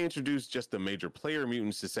 Even if they introduce just the major player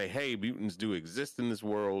mutants to say, hey, mutants do exist in this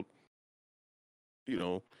world. You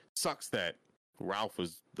know, sucks that Ralph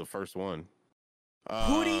was the first one.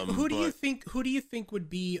 Who do you think would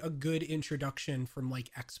be a good introduction from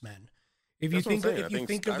like X-Men? If you think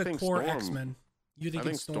of the core X-Men, I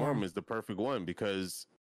think Storm is the perfect one, because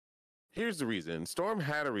here's the reason. Storm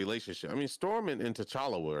had a relationship. I mean, Storm and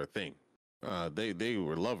T'Challa were a thing. They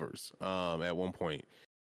were lovers at one point.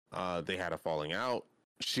 They had a falling out.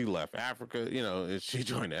 she left Africa, you know, and she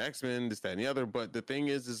joined the X-Men, this, that, and the other. But the thing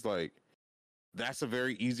is like, that's a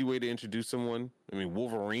very easy way to introduce someone. I mean,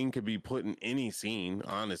 Wolverine could be put in any scene,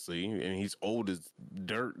 honestly, and he's old as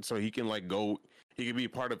dirt, so he can like go. He could be a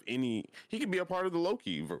part of any. He could be a part of the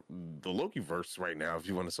Loki verse right now, if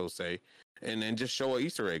you want to so say, and then just show an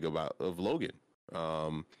Easter egg of Logan.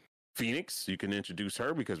 Phoenix, you can introduce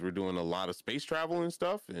her because we're doing a lot of space travel and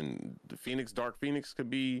stuff, and the Dark Phoenix could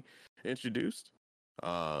be introduced.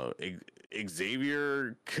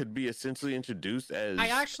 Xavier could be essentially introduced as.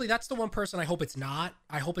 That's the one person I hope it's not.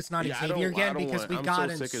 I hope it's not Xavier again because we've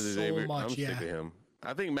gotten so much. I'm sick of him.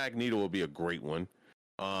 I think Magneto will be a great one.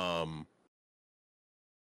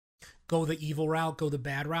 Go the evil route, go the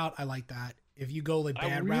bad route. I like that. If you go the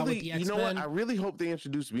bad route with the X-Men, you know what? I really hope they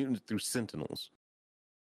introduce mutants through Sentinels.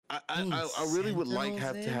 I really would like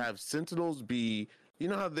to have Sentinels be, you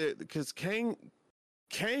know how they, because Kang,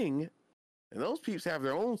 and those peeps have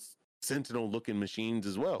their own Sentinel looking machines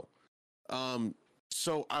as well.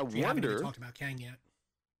 So I wonder. Haven't even talked about Kang yet.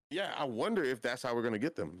 Yeah, I wonder if that's how we're gonna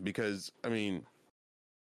get them, because I mean,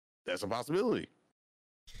 that's a possibility.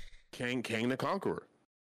 Kang the Conqueror.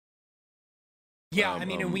 Yeah, I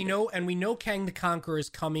mean, and we know Kang the Conqueror is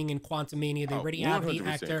coming in Quantumania. They already have the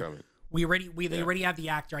actor. Coming. They already have the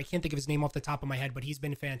actor. I can't think of his name off the top of my head, but he's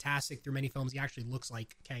been fantastic through many films. He actually looks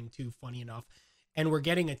like Kang too, funny enough. And we're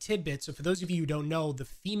getting a tidbit. So for those of you who don't know, the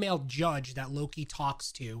female judge that Loki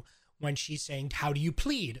talks to when she's saying, "How do you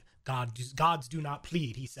plead? Gods do not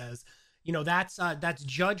plead," he says. You know, that's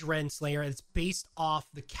Judge Renslayer. It's based off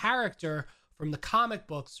the character from the comic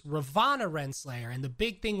books, Ravonna Renslayer. And the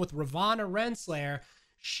big thing with Ravonna Renslayer,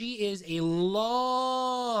 she is a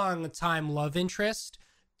long-time love interest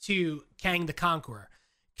to Kang the Conqueror.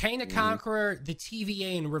 Kang the Conqueror, the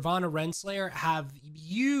TVA, and Ravonna Renslayer have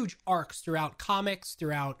huge arcs throughout comics,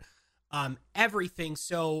 throughout everything.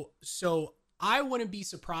 So I wouldn't be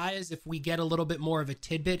surprised if we get a little bit more of a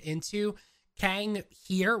tidbit into Kang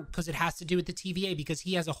here, because it has to do with the TVA, because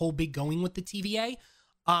he has a whole big going with the TVA.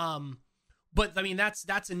 But I mean,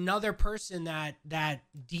 that's another person that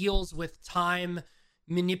deals with time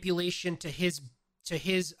manipulation to his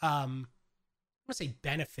I'm gonna say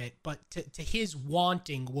benefit, but to his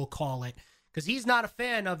wanting, we'll call it, because he's not a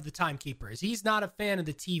fan of the Timekeepers. He's not a fan of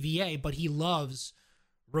the TVA, but he loves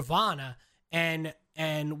Ravonna, and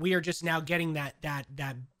we are just now getting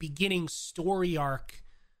that beginning story arc,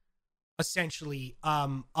 essentially,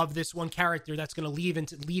 of this one character that's going to lead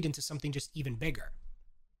into something just even bigger.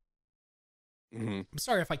 I'm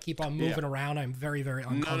sorry if I keep on moving around. I'm very, very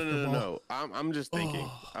uncomfortable. No. I'm just thinking.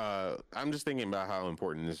 I'm just thinking about how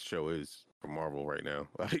important this show is for Marvel right now.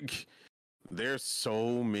 Like, there's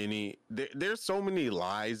so many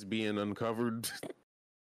lies being uncovered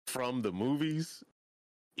from the movies.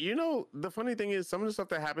 You know, the funny thing is, some of the stuff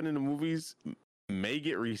that happened in the movies may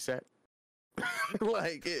get reset.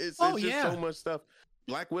 Like, it's just so much stuff.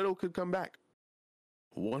 Black Widow could come back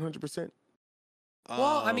 100%.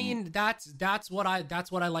 Well, I mean, that's what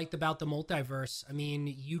I liked about the multiverse. I mean,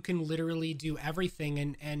 you can literally do everything,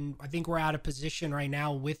 and I think we're at a position right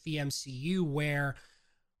now with the MCU where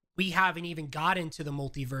we haven't even got into the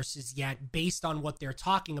multiverses yet, based on what they're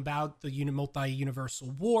talking about, the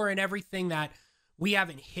multi-universal war and everything, that we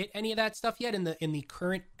haven't hit any of that stuff yet in the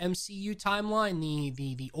current MCU timeline,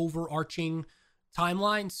 the overarching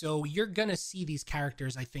timeline. So you're gonna see these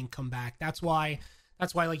characters, I think, come back. That's why,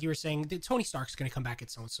 like you were saying, Tony Stark's going to come back at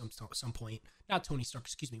some point. Not Tony Stark,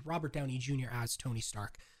 excuse me. Robert Downey Jr. as Tony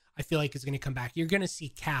Stark, I feel like is going to come back. You're going to see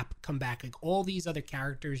Cap come back. Like all these other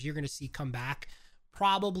characters, you're going to see come back,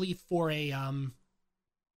 probably for a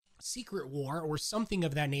Secret War or something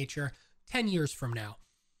of that nature. 10 years from now,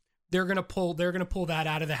 they're going to pull that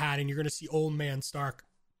out of the hat, and you're going to see Old Man Stark.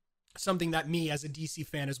 Something that me as a DC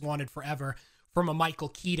fan has wanted forever, from a Michael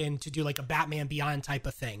Keaton to do like a Batman Beyond type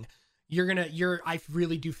of thing. I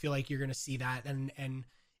really do feel like you're going to see that. And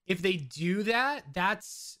if they do that,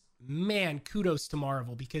 that's, man, kudos to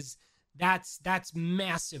Marvel, because that's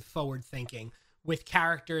massive forward thinking with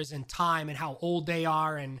characters and time and how old they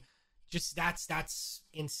are. And just, that's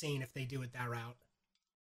insane if they do it that route.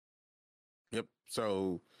 Yep.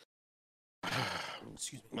 So,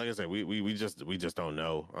 excuse me. Like I said, we just don't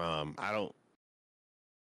know. I don't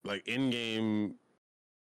like Endgame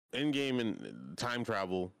and time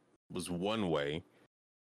travel was one way,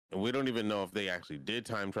 and we don't even know if they actually did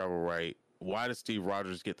time travel right. Why did Steve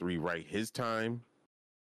Rogers get to rewrite his time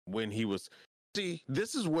when he was... See,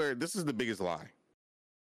 this is the biggest lie.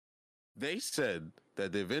 They said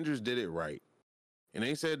that the Avengers did it right, and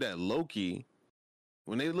they said that Loki,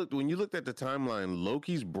 when you looked at the timeline,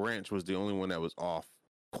 Loki's branch was the only one that was off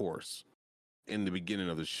course. in the beginning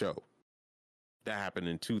of the show. That happened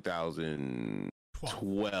in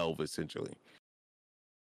 2012, essentially.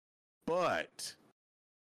 But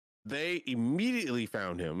they immediately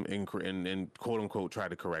found him and quote unquote tried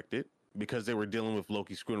to correct it because they were dealing with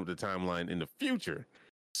Loki screwing up the timeline in the future.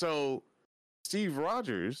 So Steve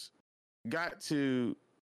Rogers got to.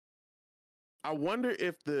 I wonder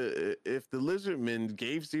if the Lizardmen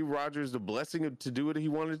gave Steve Rogers the blessing to do what he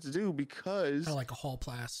wanted to do because kind of like a hall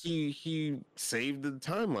pass. He saved the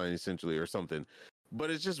timeline essentially or something.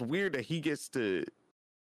 But it's just weird that he gets to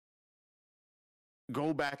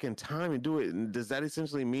go back in time and do it. And does that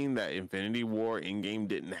essentially mean that Infinity War Endgame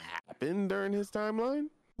didn't happen during his timeline?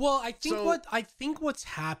 Well, I think what's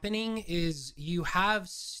happening is you have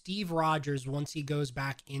Steve Rogers once he goes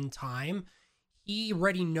back in time, he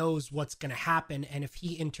already knows what's going to happen, and if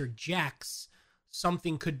he interjects,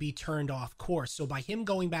 something could be turned off course. So by him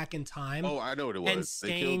going back in time, I know what it was. And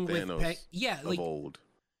staying they killed Thanos like of old.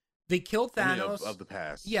 They killed Thanos of the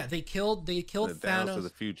past. Yeah, they killed Thanos of the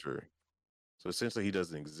future. So essentially, he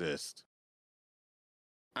doesn't exist.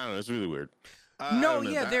 I don't know. It's really weird.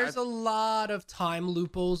 There's a lot of time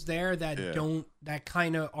loopholes there that that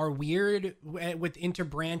kind of are weird with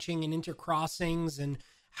interbranching and intercrossings and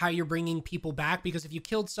how you're bringing people back. Because if you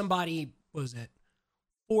killed somebody, what was it,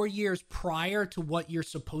 4 years prior to what you're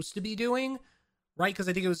supposed to be doing, right? Because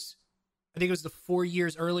I think it was the 4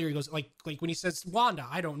 years earlier. He goes like when he says, "Wanda,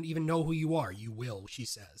 I don't even know who you are." "You will," she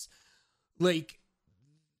says. Like,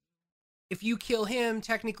 if you kill him,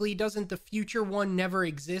 technically, doesn't the future one never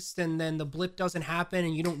exist, and then the blip doesn't happen,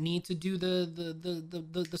 and you don't need to do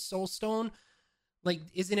the Soul Stone? Like,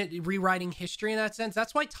 isn't it rewriting history in that sense?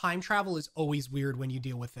 That's why time travel is always weird when you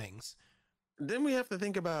deal with things. Then we have to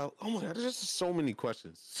think about, oh my God, there's just so many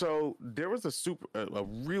questions. So there was a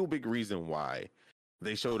real big reason why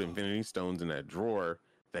they showed Infinity Stones in that drawer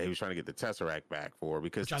that he was trying to get the Tesseract back for,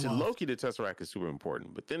 because to Loki, the Tesseract is super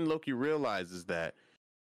important. But then Loki realizes that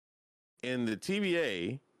in the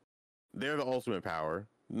TVA, they're the ultimate power.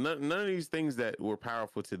 None of these things that were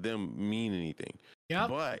powerful to them mean anything. Yeah.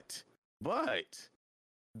 But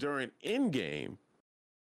during Endgame,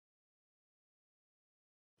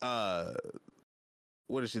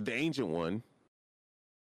 what is it? The Ancient One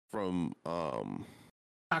from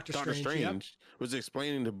Doctor Strange was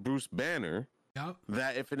explaining to Bruce Banner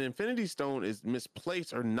that if an Infinity Stone is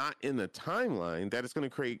misplaced or not in the timeline, that it's going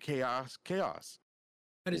to create chaos.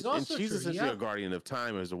 That is also she's true, essentially a guardian of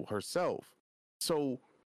time as herself. So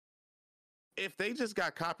if they just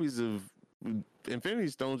got copies of Infinity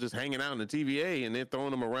Stones just hanging out in the TVA and they're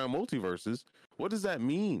throwing them around multiverses, what does that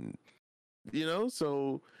mean? You know,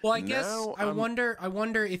 so well, I guess I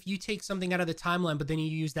wonder if you take something out of the timeline, but then you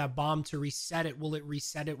use that bomb to reset it, will it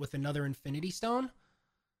reset it with another Infinity Stone?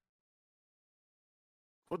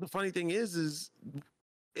 Well, the funny thing is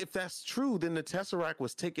if that's true, then the Tesseract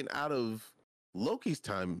was taken out of Loki's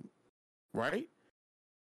time, right?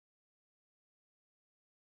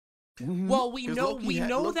 Well, we know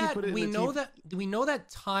that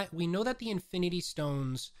the Infinity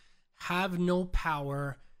Stones have no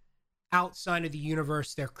power outside of the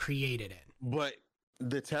universe they're created in. But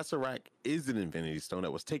the Tesseract is an Infinity Stone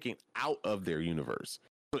that was taken out of their universe.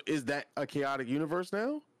 So is that a chaotic universe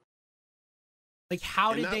now? Like,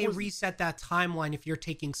 how did they reset that timeline if you're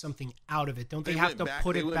taking something out of it? Don't they have to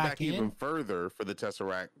put it back in? Even further for the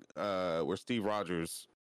Tesseract, where Steve Rogers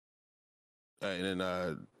and then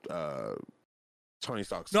Tony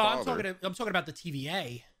Stark's father. I'm talking about the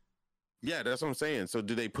TVA. Yeah, that's what I'm saying. So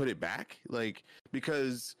do they put it back? Like,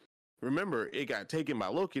 because remember, it got taken by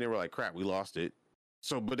Loki, and they were like, crap, we lost it.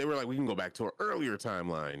 So, but they were like, we can go back to an earlier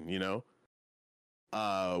timeline, you know?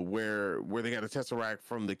 Where they got a Tesseract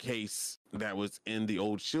from the case that was in the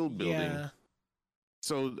old S.H.I.E.L.D. building. Yeah.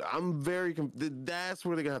 So I'm very that's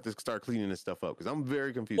where they're gonna have to start cleaning this stuff up, because I'm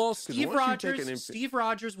very confused. Well, Steve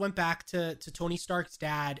Rogers went back to Tony Stark's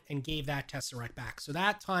dad and gave that Tesseract back. So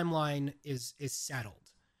that timeline is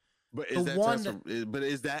settled. But is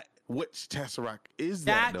that which Tesseract is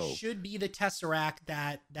that? That should be the Tesseract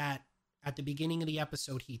that at the beginning of the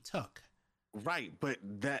episode he took. Right, but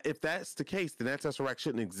if that's the case, then that Tesseract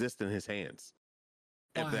shouldn't exist in his hands.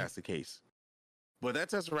 If that's the case, but that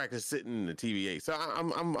Tesseract is sitting in the TVA. So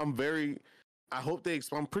I'm very. I hope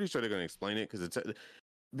I'm pretty sure they're going to explain it,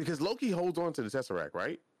 because Loki holds on to the Tesseract,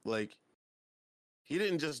 right? Like, he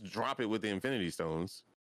didn't just drop it with the Infinity Stones.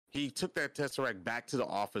 He took that Tesseract back to the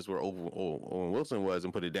office where Owen Wilson was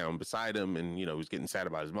and put it down beside him, and he was getting sad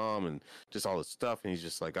about his mom and just all this stuff, and he's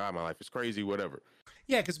just like, my life is crazy, whatever.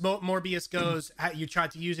 Yeah, because Morbius goes, you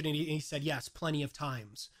tried to use it, and he said yes plenty of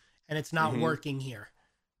times, and it's not working here.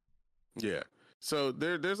 Yeah. So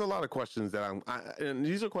there's a lot of questions that and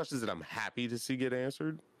these are questions that I'm happy to see get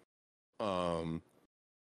answered.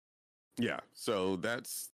 Yeah. So that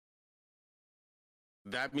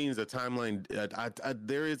means a timeline.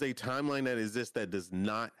 There is a timeline that exists that does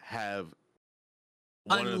not have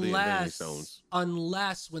one of the Infinity Stones.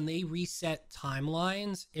 Unless when they reset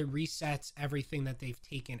timelines, it resets everything that they've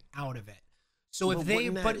taken out of it. So if they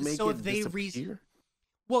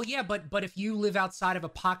well, yeah, but if you live outside of a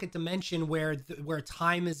pocket dimension where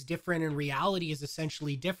time is different and reality is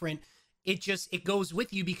essentially different, it goes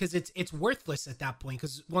with you because it's worthless at that point.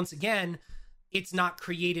 Because once again, it's not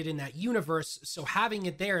created in that universe. So having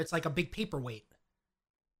it there, it's like a big paperweight.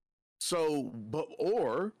 So,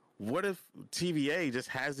 or what if TVA just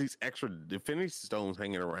has these extra Infinity Stones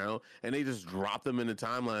hanging around and they just drop them in the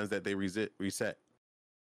timelines that they reset?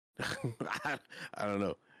 I don't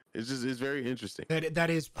know. It's very interesting. That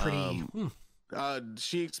is pretty.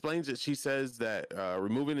 She explains it. She says that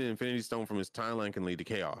removing an Infinity Stone from his timeline can lead to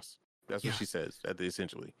chaos. That's what she says.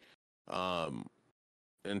 Essentially, and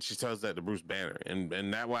she tells that to Bruce Banner,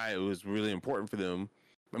 and that why it was really important for them.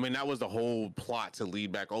 I mean, that was the whole plot to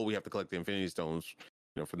lead back. Oh, we have to collect the Infinity Stones,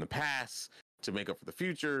 from the past to make up for the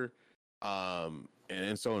future,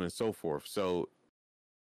 and so on and so forth. So,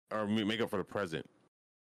 or make up for the present.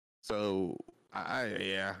 So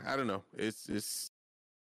I don't know. It's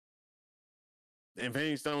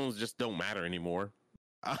Infinity Stones just don't matter anymore.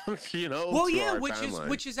 Well, yeah,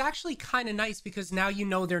 which is actually kind of nice because now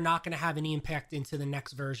they're not going to have any impact into the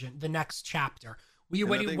next version, the next chapter. We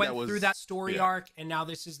already went through that story arc, and now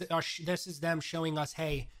this is them showing us,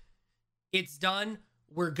 hey, it's done.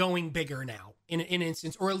 We're going bigger now in an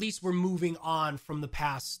instance, or at least we're moving on from the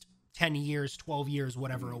past 10 years, 12 years,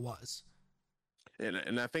 whatever it was.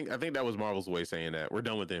 And I think that was Marvel's way of saying that we're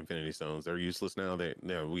done with the Infinity Stones. They're useless now.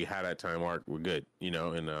 We had that time arc. We're good,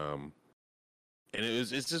 and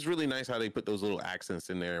it's just really nice how they put those little accents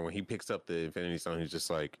in there. And when he picks up the Infinity Stone, he's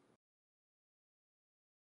just like,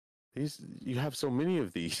 you have so many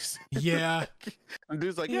of these. Yeah. And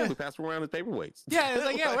dude's like, we pass them around as paperweights. Yeah, it's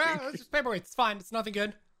like, it's just paperweights. It's fine. It's nothing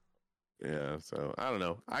good. Yeah, so I don't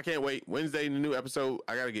know. I can't wait. Wednesday, the new episode.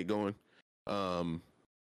 I got to get going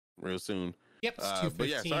real soon. Yep, it's 2:15. But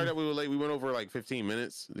yeah, sorry that we were late. We went over like 15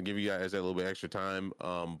 minutes to give you guys that little bit extra time.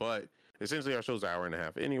 But essentially our show's an hour and a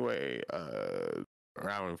half anyway. Or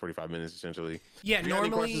hour and 45 minutes essentially. Yeah, if you got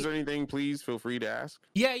any questions or anything, please feel free to ask.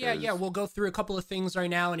 Yeah. We'll go through a couple of things right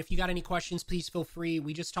now, and if you got any questions, please feel free.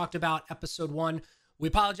 We just talked about episode 1. We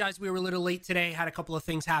apologize we were a little late today. Had a couple of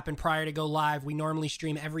things happen prior to go live. We normally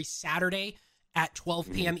stream every Saturday at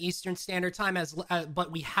 12 p.m. Eastern Standard Time,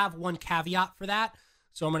 but we have one caveat for that.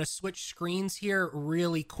 So I'm going to switch screens here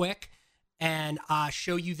really quick and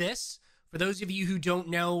show you this. For those of you who don't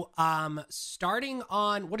know, starting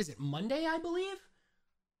on, Monday, I believe?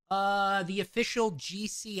 The official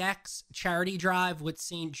GCX charity drive with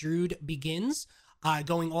St. Jude begins,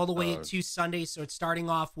 going all the way to Sunday. So it's starting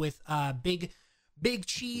off with Big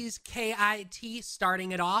Cheese KIT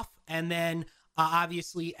starting it off, and then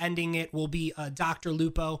obviously ending it will be Dr.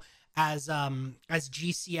 Lupo as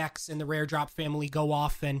GCX and the Rare Drop family go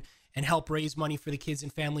off and help raise money for the kids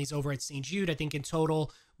and families over at St. Jude. I think in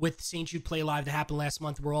total, with St. Jude Play Live that happened last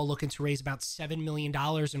month, we're all looking to raise about $7 million,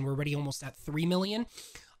 and we're already almost at $3 million.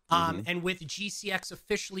 And with GCX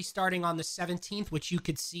officially starting on the 17th, which you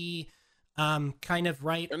could see kind of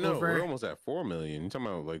over. We're almost at 4 million. You talking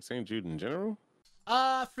about like St. Jude in general?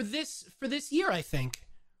 For this year, I think.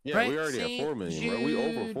 Yeah, right? we already at 4 million. Jude, right?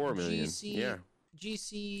 We over 4 million.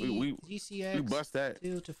 GCX. We bust that.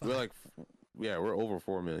 We're over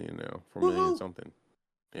 4 million now. 4 million something.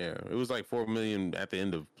 Yeah, it was like 4 million at the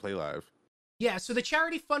end of Play Live. Yeah, so the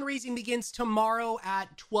charity fundraising begins tomorrow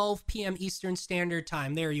at 12 p.m. Eastern Standard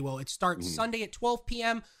Time. There you will. It starts Sunday at 12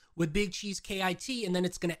 p.m. with Big Cheese KIT, and then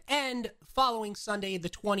it's going to end following Sunday, the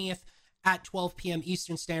 20th, at 12 p.m.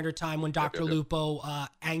 Eastern Standard Time when Dr. Lupo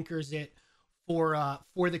anchors it for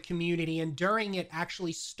the community. And during it,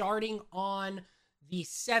 actually starting on the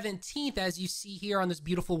 17th, as you see here on this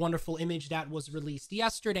beautiful, wonderful image that was released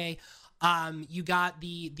yesterday, you got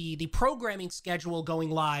the programming schedule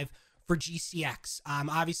going live for GCX.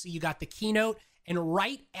 Obviously, you got the keynote, and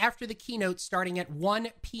right after the keynote, starting at 1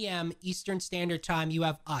 p.m. Eastern Standard Time, you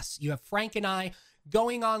have us. You have Frank and I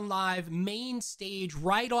going on live, main stage,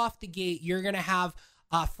 right off the gate. You're going to have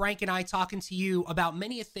Frank and I talking to you about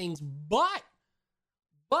many things, but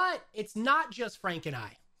it's not just Frank and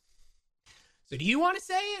I. So do you want to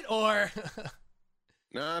say it, or?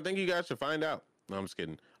 No, I think you guys should find out. No, I'm just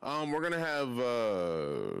kidding. We're going to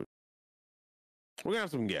have... We're gonna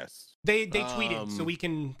have some guests. They tweeted, so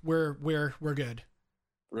we're good.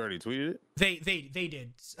 We already tweeted it. They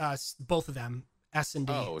did. Both of them. S and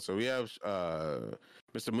D. Oh, so we have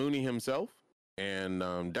Mr. Mooney himself and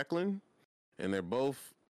Declan, and they're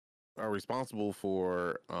both are responsible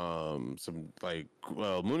for some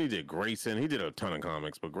Mooney did Grayson. He did a ton of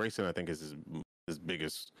comics, but Grayson I think is his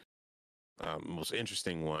biggest, most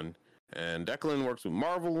interesting one. And Declan works with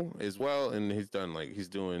Marvel as well, and he's doing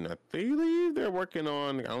I believe they're working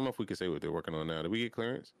on. I don't know if we can say what they're working on now. Did we get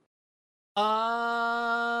clearance?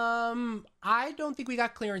 I don't think we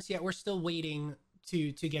got clearance yet. We're still waiting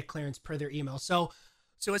to get clearance per their email. So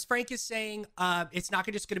as Frank is saying, it's not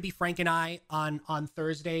just going to be Frank and I on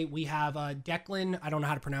Thursday. We have Declan. I don't know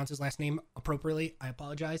how to pronounce his last name appropriately. I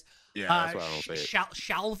apologize. Yeah, that's why I don't say it.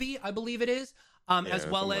 Shalvey, I believe it is. As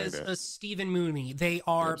well as Stephen Mooney. They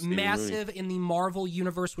are massive in the Marvel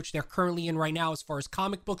universe, which they're currently in right now as far as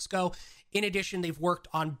comic books go. In addition, they've worked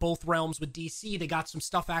on both realms with DC. They got some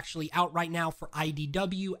stuff actually out right now for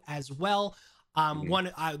IDW as well.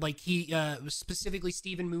 Specifically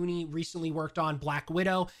Stephen Mooney recently worked on Black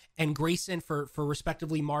Widow and Grayson for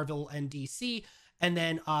respectively Marvel and DC. And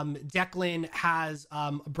then Declan has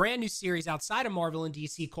a brand new series outside of Marvel and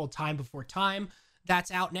DC called Time Before Time.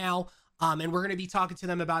 That's out now. And we're going to be talking to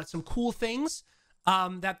them about some cool things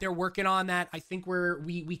that they're working on that I think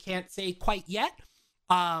we can't say quite yet.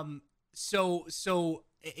 So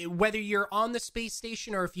whether you're on the space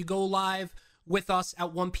station or if you go live with us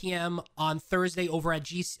at 1 p.m. on Thursday over at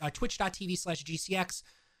twitch.tv/GCX,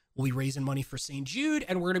 we'll be raising money for St. Jude,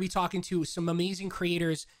 and we're going to be talking to some amazing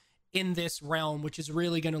creators in this realm, which is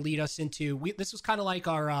really going to lead us into, this was kind of like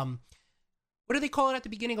our, what do they call it at the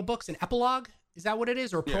beginning of books? An epilogue? Is that what it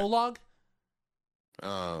is? Or a prologue?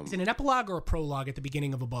 Is it an epilogue or a prologue at the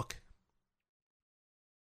beginning of a book?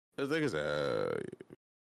 I think it's wait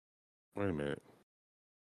a minute.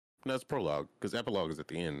 No, it's prologue, because epilogue is at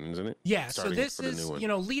the end, isn't it? Yeah, so this is,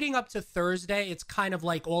 leading up to Thursday, it's kind of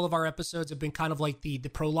like all of our episodes have been kind of like the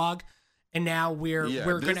prologue, and now we're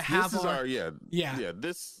going to have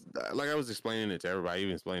this, like I was explaining it to everybody,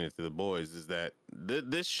 even explaining it to the boys, is that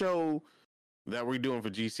this show that we're doing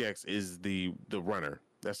for GCX is the runner.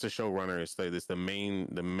 That's the showrunner. It's the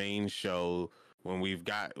main show. When we've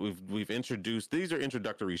introduced, these are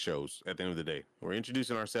introductory shows at the end of the day. We're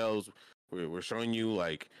introducing ourselves. We're showing you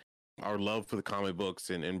like our love for the comic books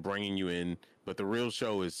and bringing you in. But the real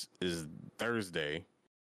show is Thursday.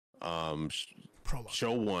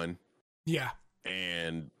 Show 1. Yeah.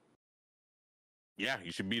 And yeah,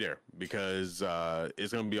 you should be there because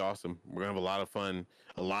it's going to be awesome. We're going to have a lot of fun.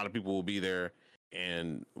 A lot of people will be there.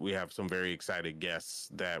 And we have some very excited guests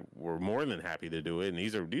that we're more than happy to do it. And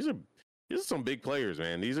these are some big players,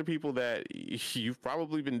 man. These are people that you've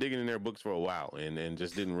probably been digging in their books for a while and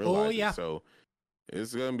just didn't realize it. So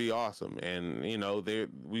it's going to be awesome. And,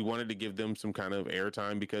 we wanted to give them some kind of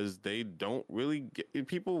airtime because they don't really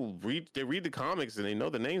people read the comics and they know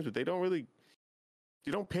the names, but people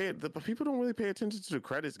don't really pay attention to the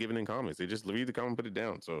credits given in comics. They just read the comic and put it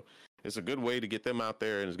down. So it's a good way to get them out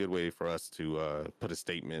there, and it's a good way for us to put a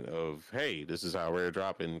statement of, hey, this is how Rare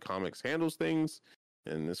Drop in Comics handles things,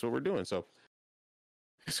 and that's what we're doing. So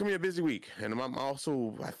it's gonna be a busy week, and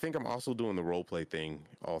I think I'm also doing the role play thing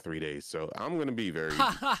all 3 days. So I'm gonna be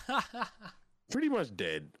pretty much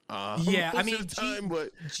dead. Yeah, I mean,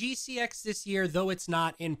 GCX this year, though it's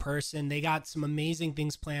not in person, they got some amazing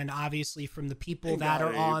things planned. Obviously, from the people that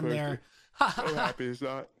are on there. So happy it's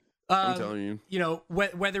not. I'm telling you.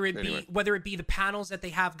 Whether it be the panels that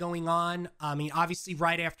they have going on. I mean, obviously,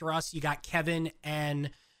 right after us, you got Kevin and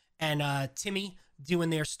Timmy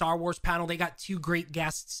doing their Star Wars panel. They got 2 great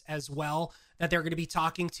guests as well that they're going to be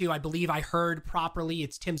talking to. I believe I heard properly.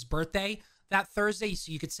 It's Tim's birthday that Thursday,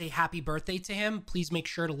 so you could say happy birthday to him. Please make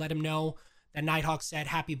sure to let him know that Nighthawk said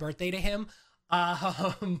happy birthday to him.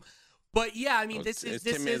 But yeah, I mean, this is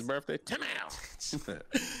Timmy's birthday. Timmy.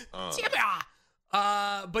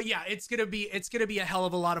 But yeah, it's gonna be a hell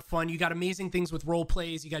of a lot of fun. You got amazing things with role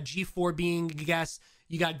plays. You got G4 being a guest.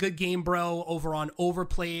 You got Good Game Bro over on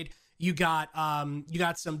Overplayed. You got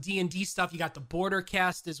some D&D stuff. You got the Border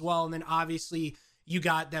Cast as well, and then obviously you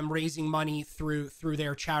got them raising money through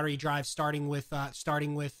their charity drive, starting with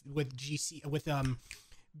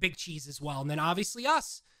Big Cheese as well, and then obviously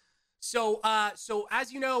us. So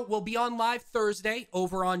as you know, we'll be on live Thursday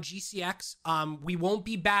over on GCX. We won't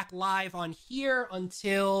be back live on here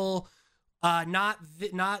until not the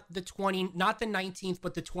 19th,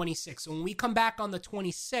 but the 26th. So when we come back on the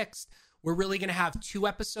 26th, we're really going to have 2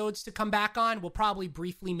 episodes to come back on. We'll probably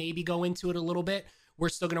briefly maybe go into it a little bit. We're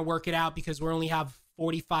still going to work it out because we only have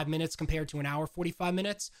 45 minutes compared to an hour 45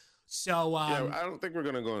 minutes. So yeah, I don't think we're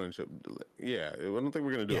gonna go into. Yeah, I don't think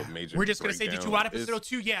we're gonna do a major. We're just gonna say, did you watch episode It's,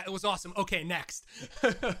 2? Yeah, it was awesome. Okay, next.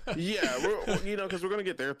 yeah, because we're gonna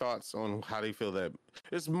get their thoughts on how they feel that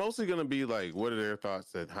it's mostly gonna be like, what are their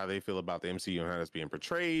thoughts that how they feel about the MCU and how that's being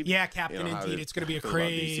portrayed. Yeah, Captain, indeed, it's gonna be a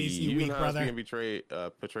crazy week, brother. Being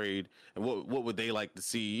portrayed, and what would they like to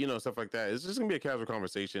see? Stuff like that. It's just gonna be a casual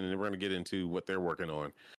conversation, and we're gonna get into what they're working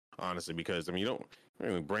on, honestly, because I mean, you don't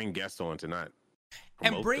really bring guests on to not.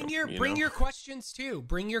 And bring your questions too.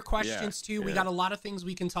 Bring your questions too. We got a lot of things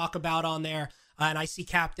we can talk about on there. And I see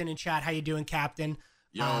Captain in chat. How you doing, Captain?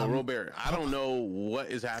 Yo, Robert, I don't know what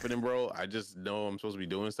is happening, bro. I just know I'm supposed to be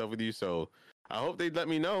doing stuff with you, so I hope they let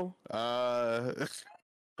me know.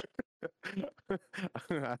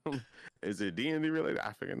 Is it D&D related?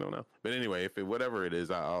 I freaking don't know. But anyway, whatever it is,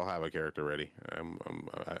 I'll have a character ready.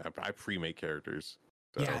 I pre-make characters.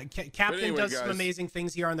 So. Yeah, Captain anyway, does some amazing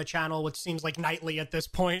things here on the channel, which seems like nightly at this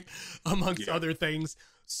point, amongst other things.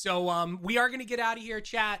 So we are going to get out of here,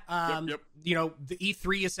 chat. The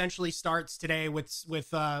E3 essentially starts today with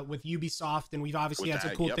Ubisoft, and we've obviously had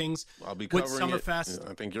some cool things. I'll be with covering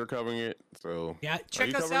Summerfest. I think you're covering it. So yeah,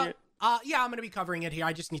 check us out. Yeah, I'm going to be covering it here.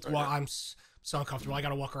 I just need to walk. I'm so uncomfortable. I got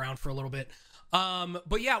to walk around for a little bit.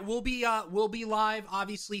 But yeah, we'll be live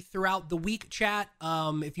obviously throughout the week, chat.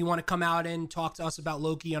 If you want to come out and talk to us about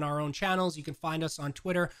Loki on our own channels, you can find us on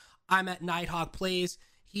Twitter. I'm at Nighthawk Plays.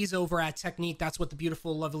 He's over at Technique. That's what the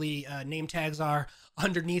beautiful, lovely name tags are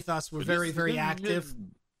underneath us. We're very active.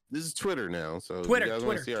 This is Twitter now, so Twitter, if you guys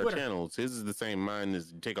want to see our channels, his is the same. Mine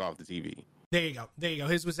is take off the TV. There you go.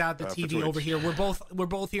 His was out the TV over here. We're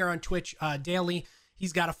both here on Twitch daily.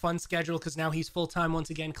 He's got a fun schedule because now he's full-time once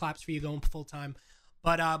again. Claps for you going full-time.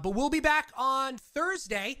 But we'll be back on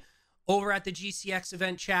Thursday over at the GCX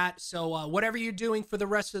event, chat. So whatever you're doing for the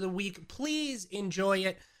rest of the week, please enjoy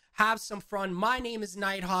it. Have some fun. My name is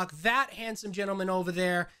Nighthawk. That handsome gentleman over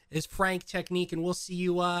there is Frank Technique, and we'll see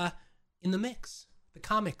you in the mix. The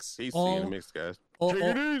comics. Peace. See you in the mix, guys.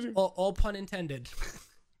 All pun intended.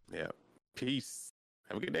 Yeah. Peace.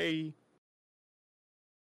 Have a good day.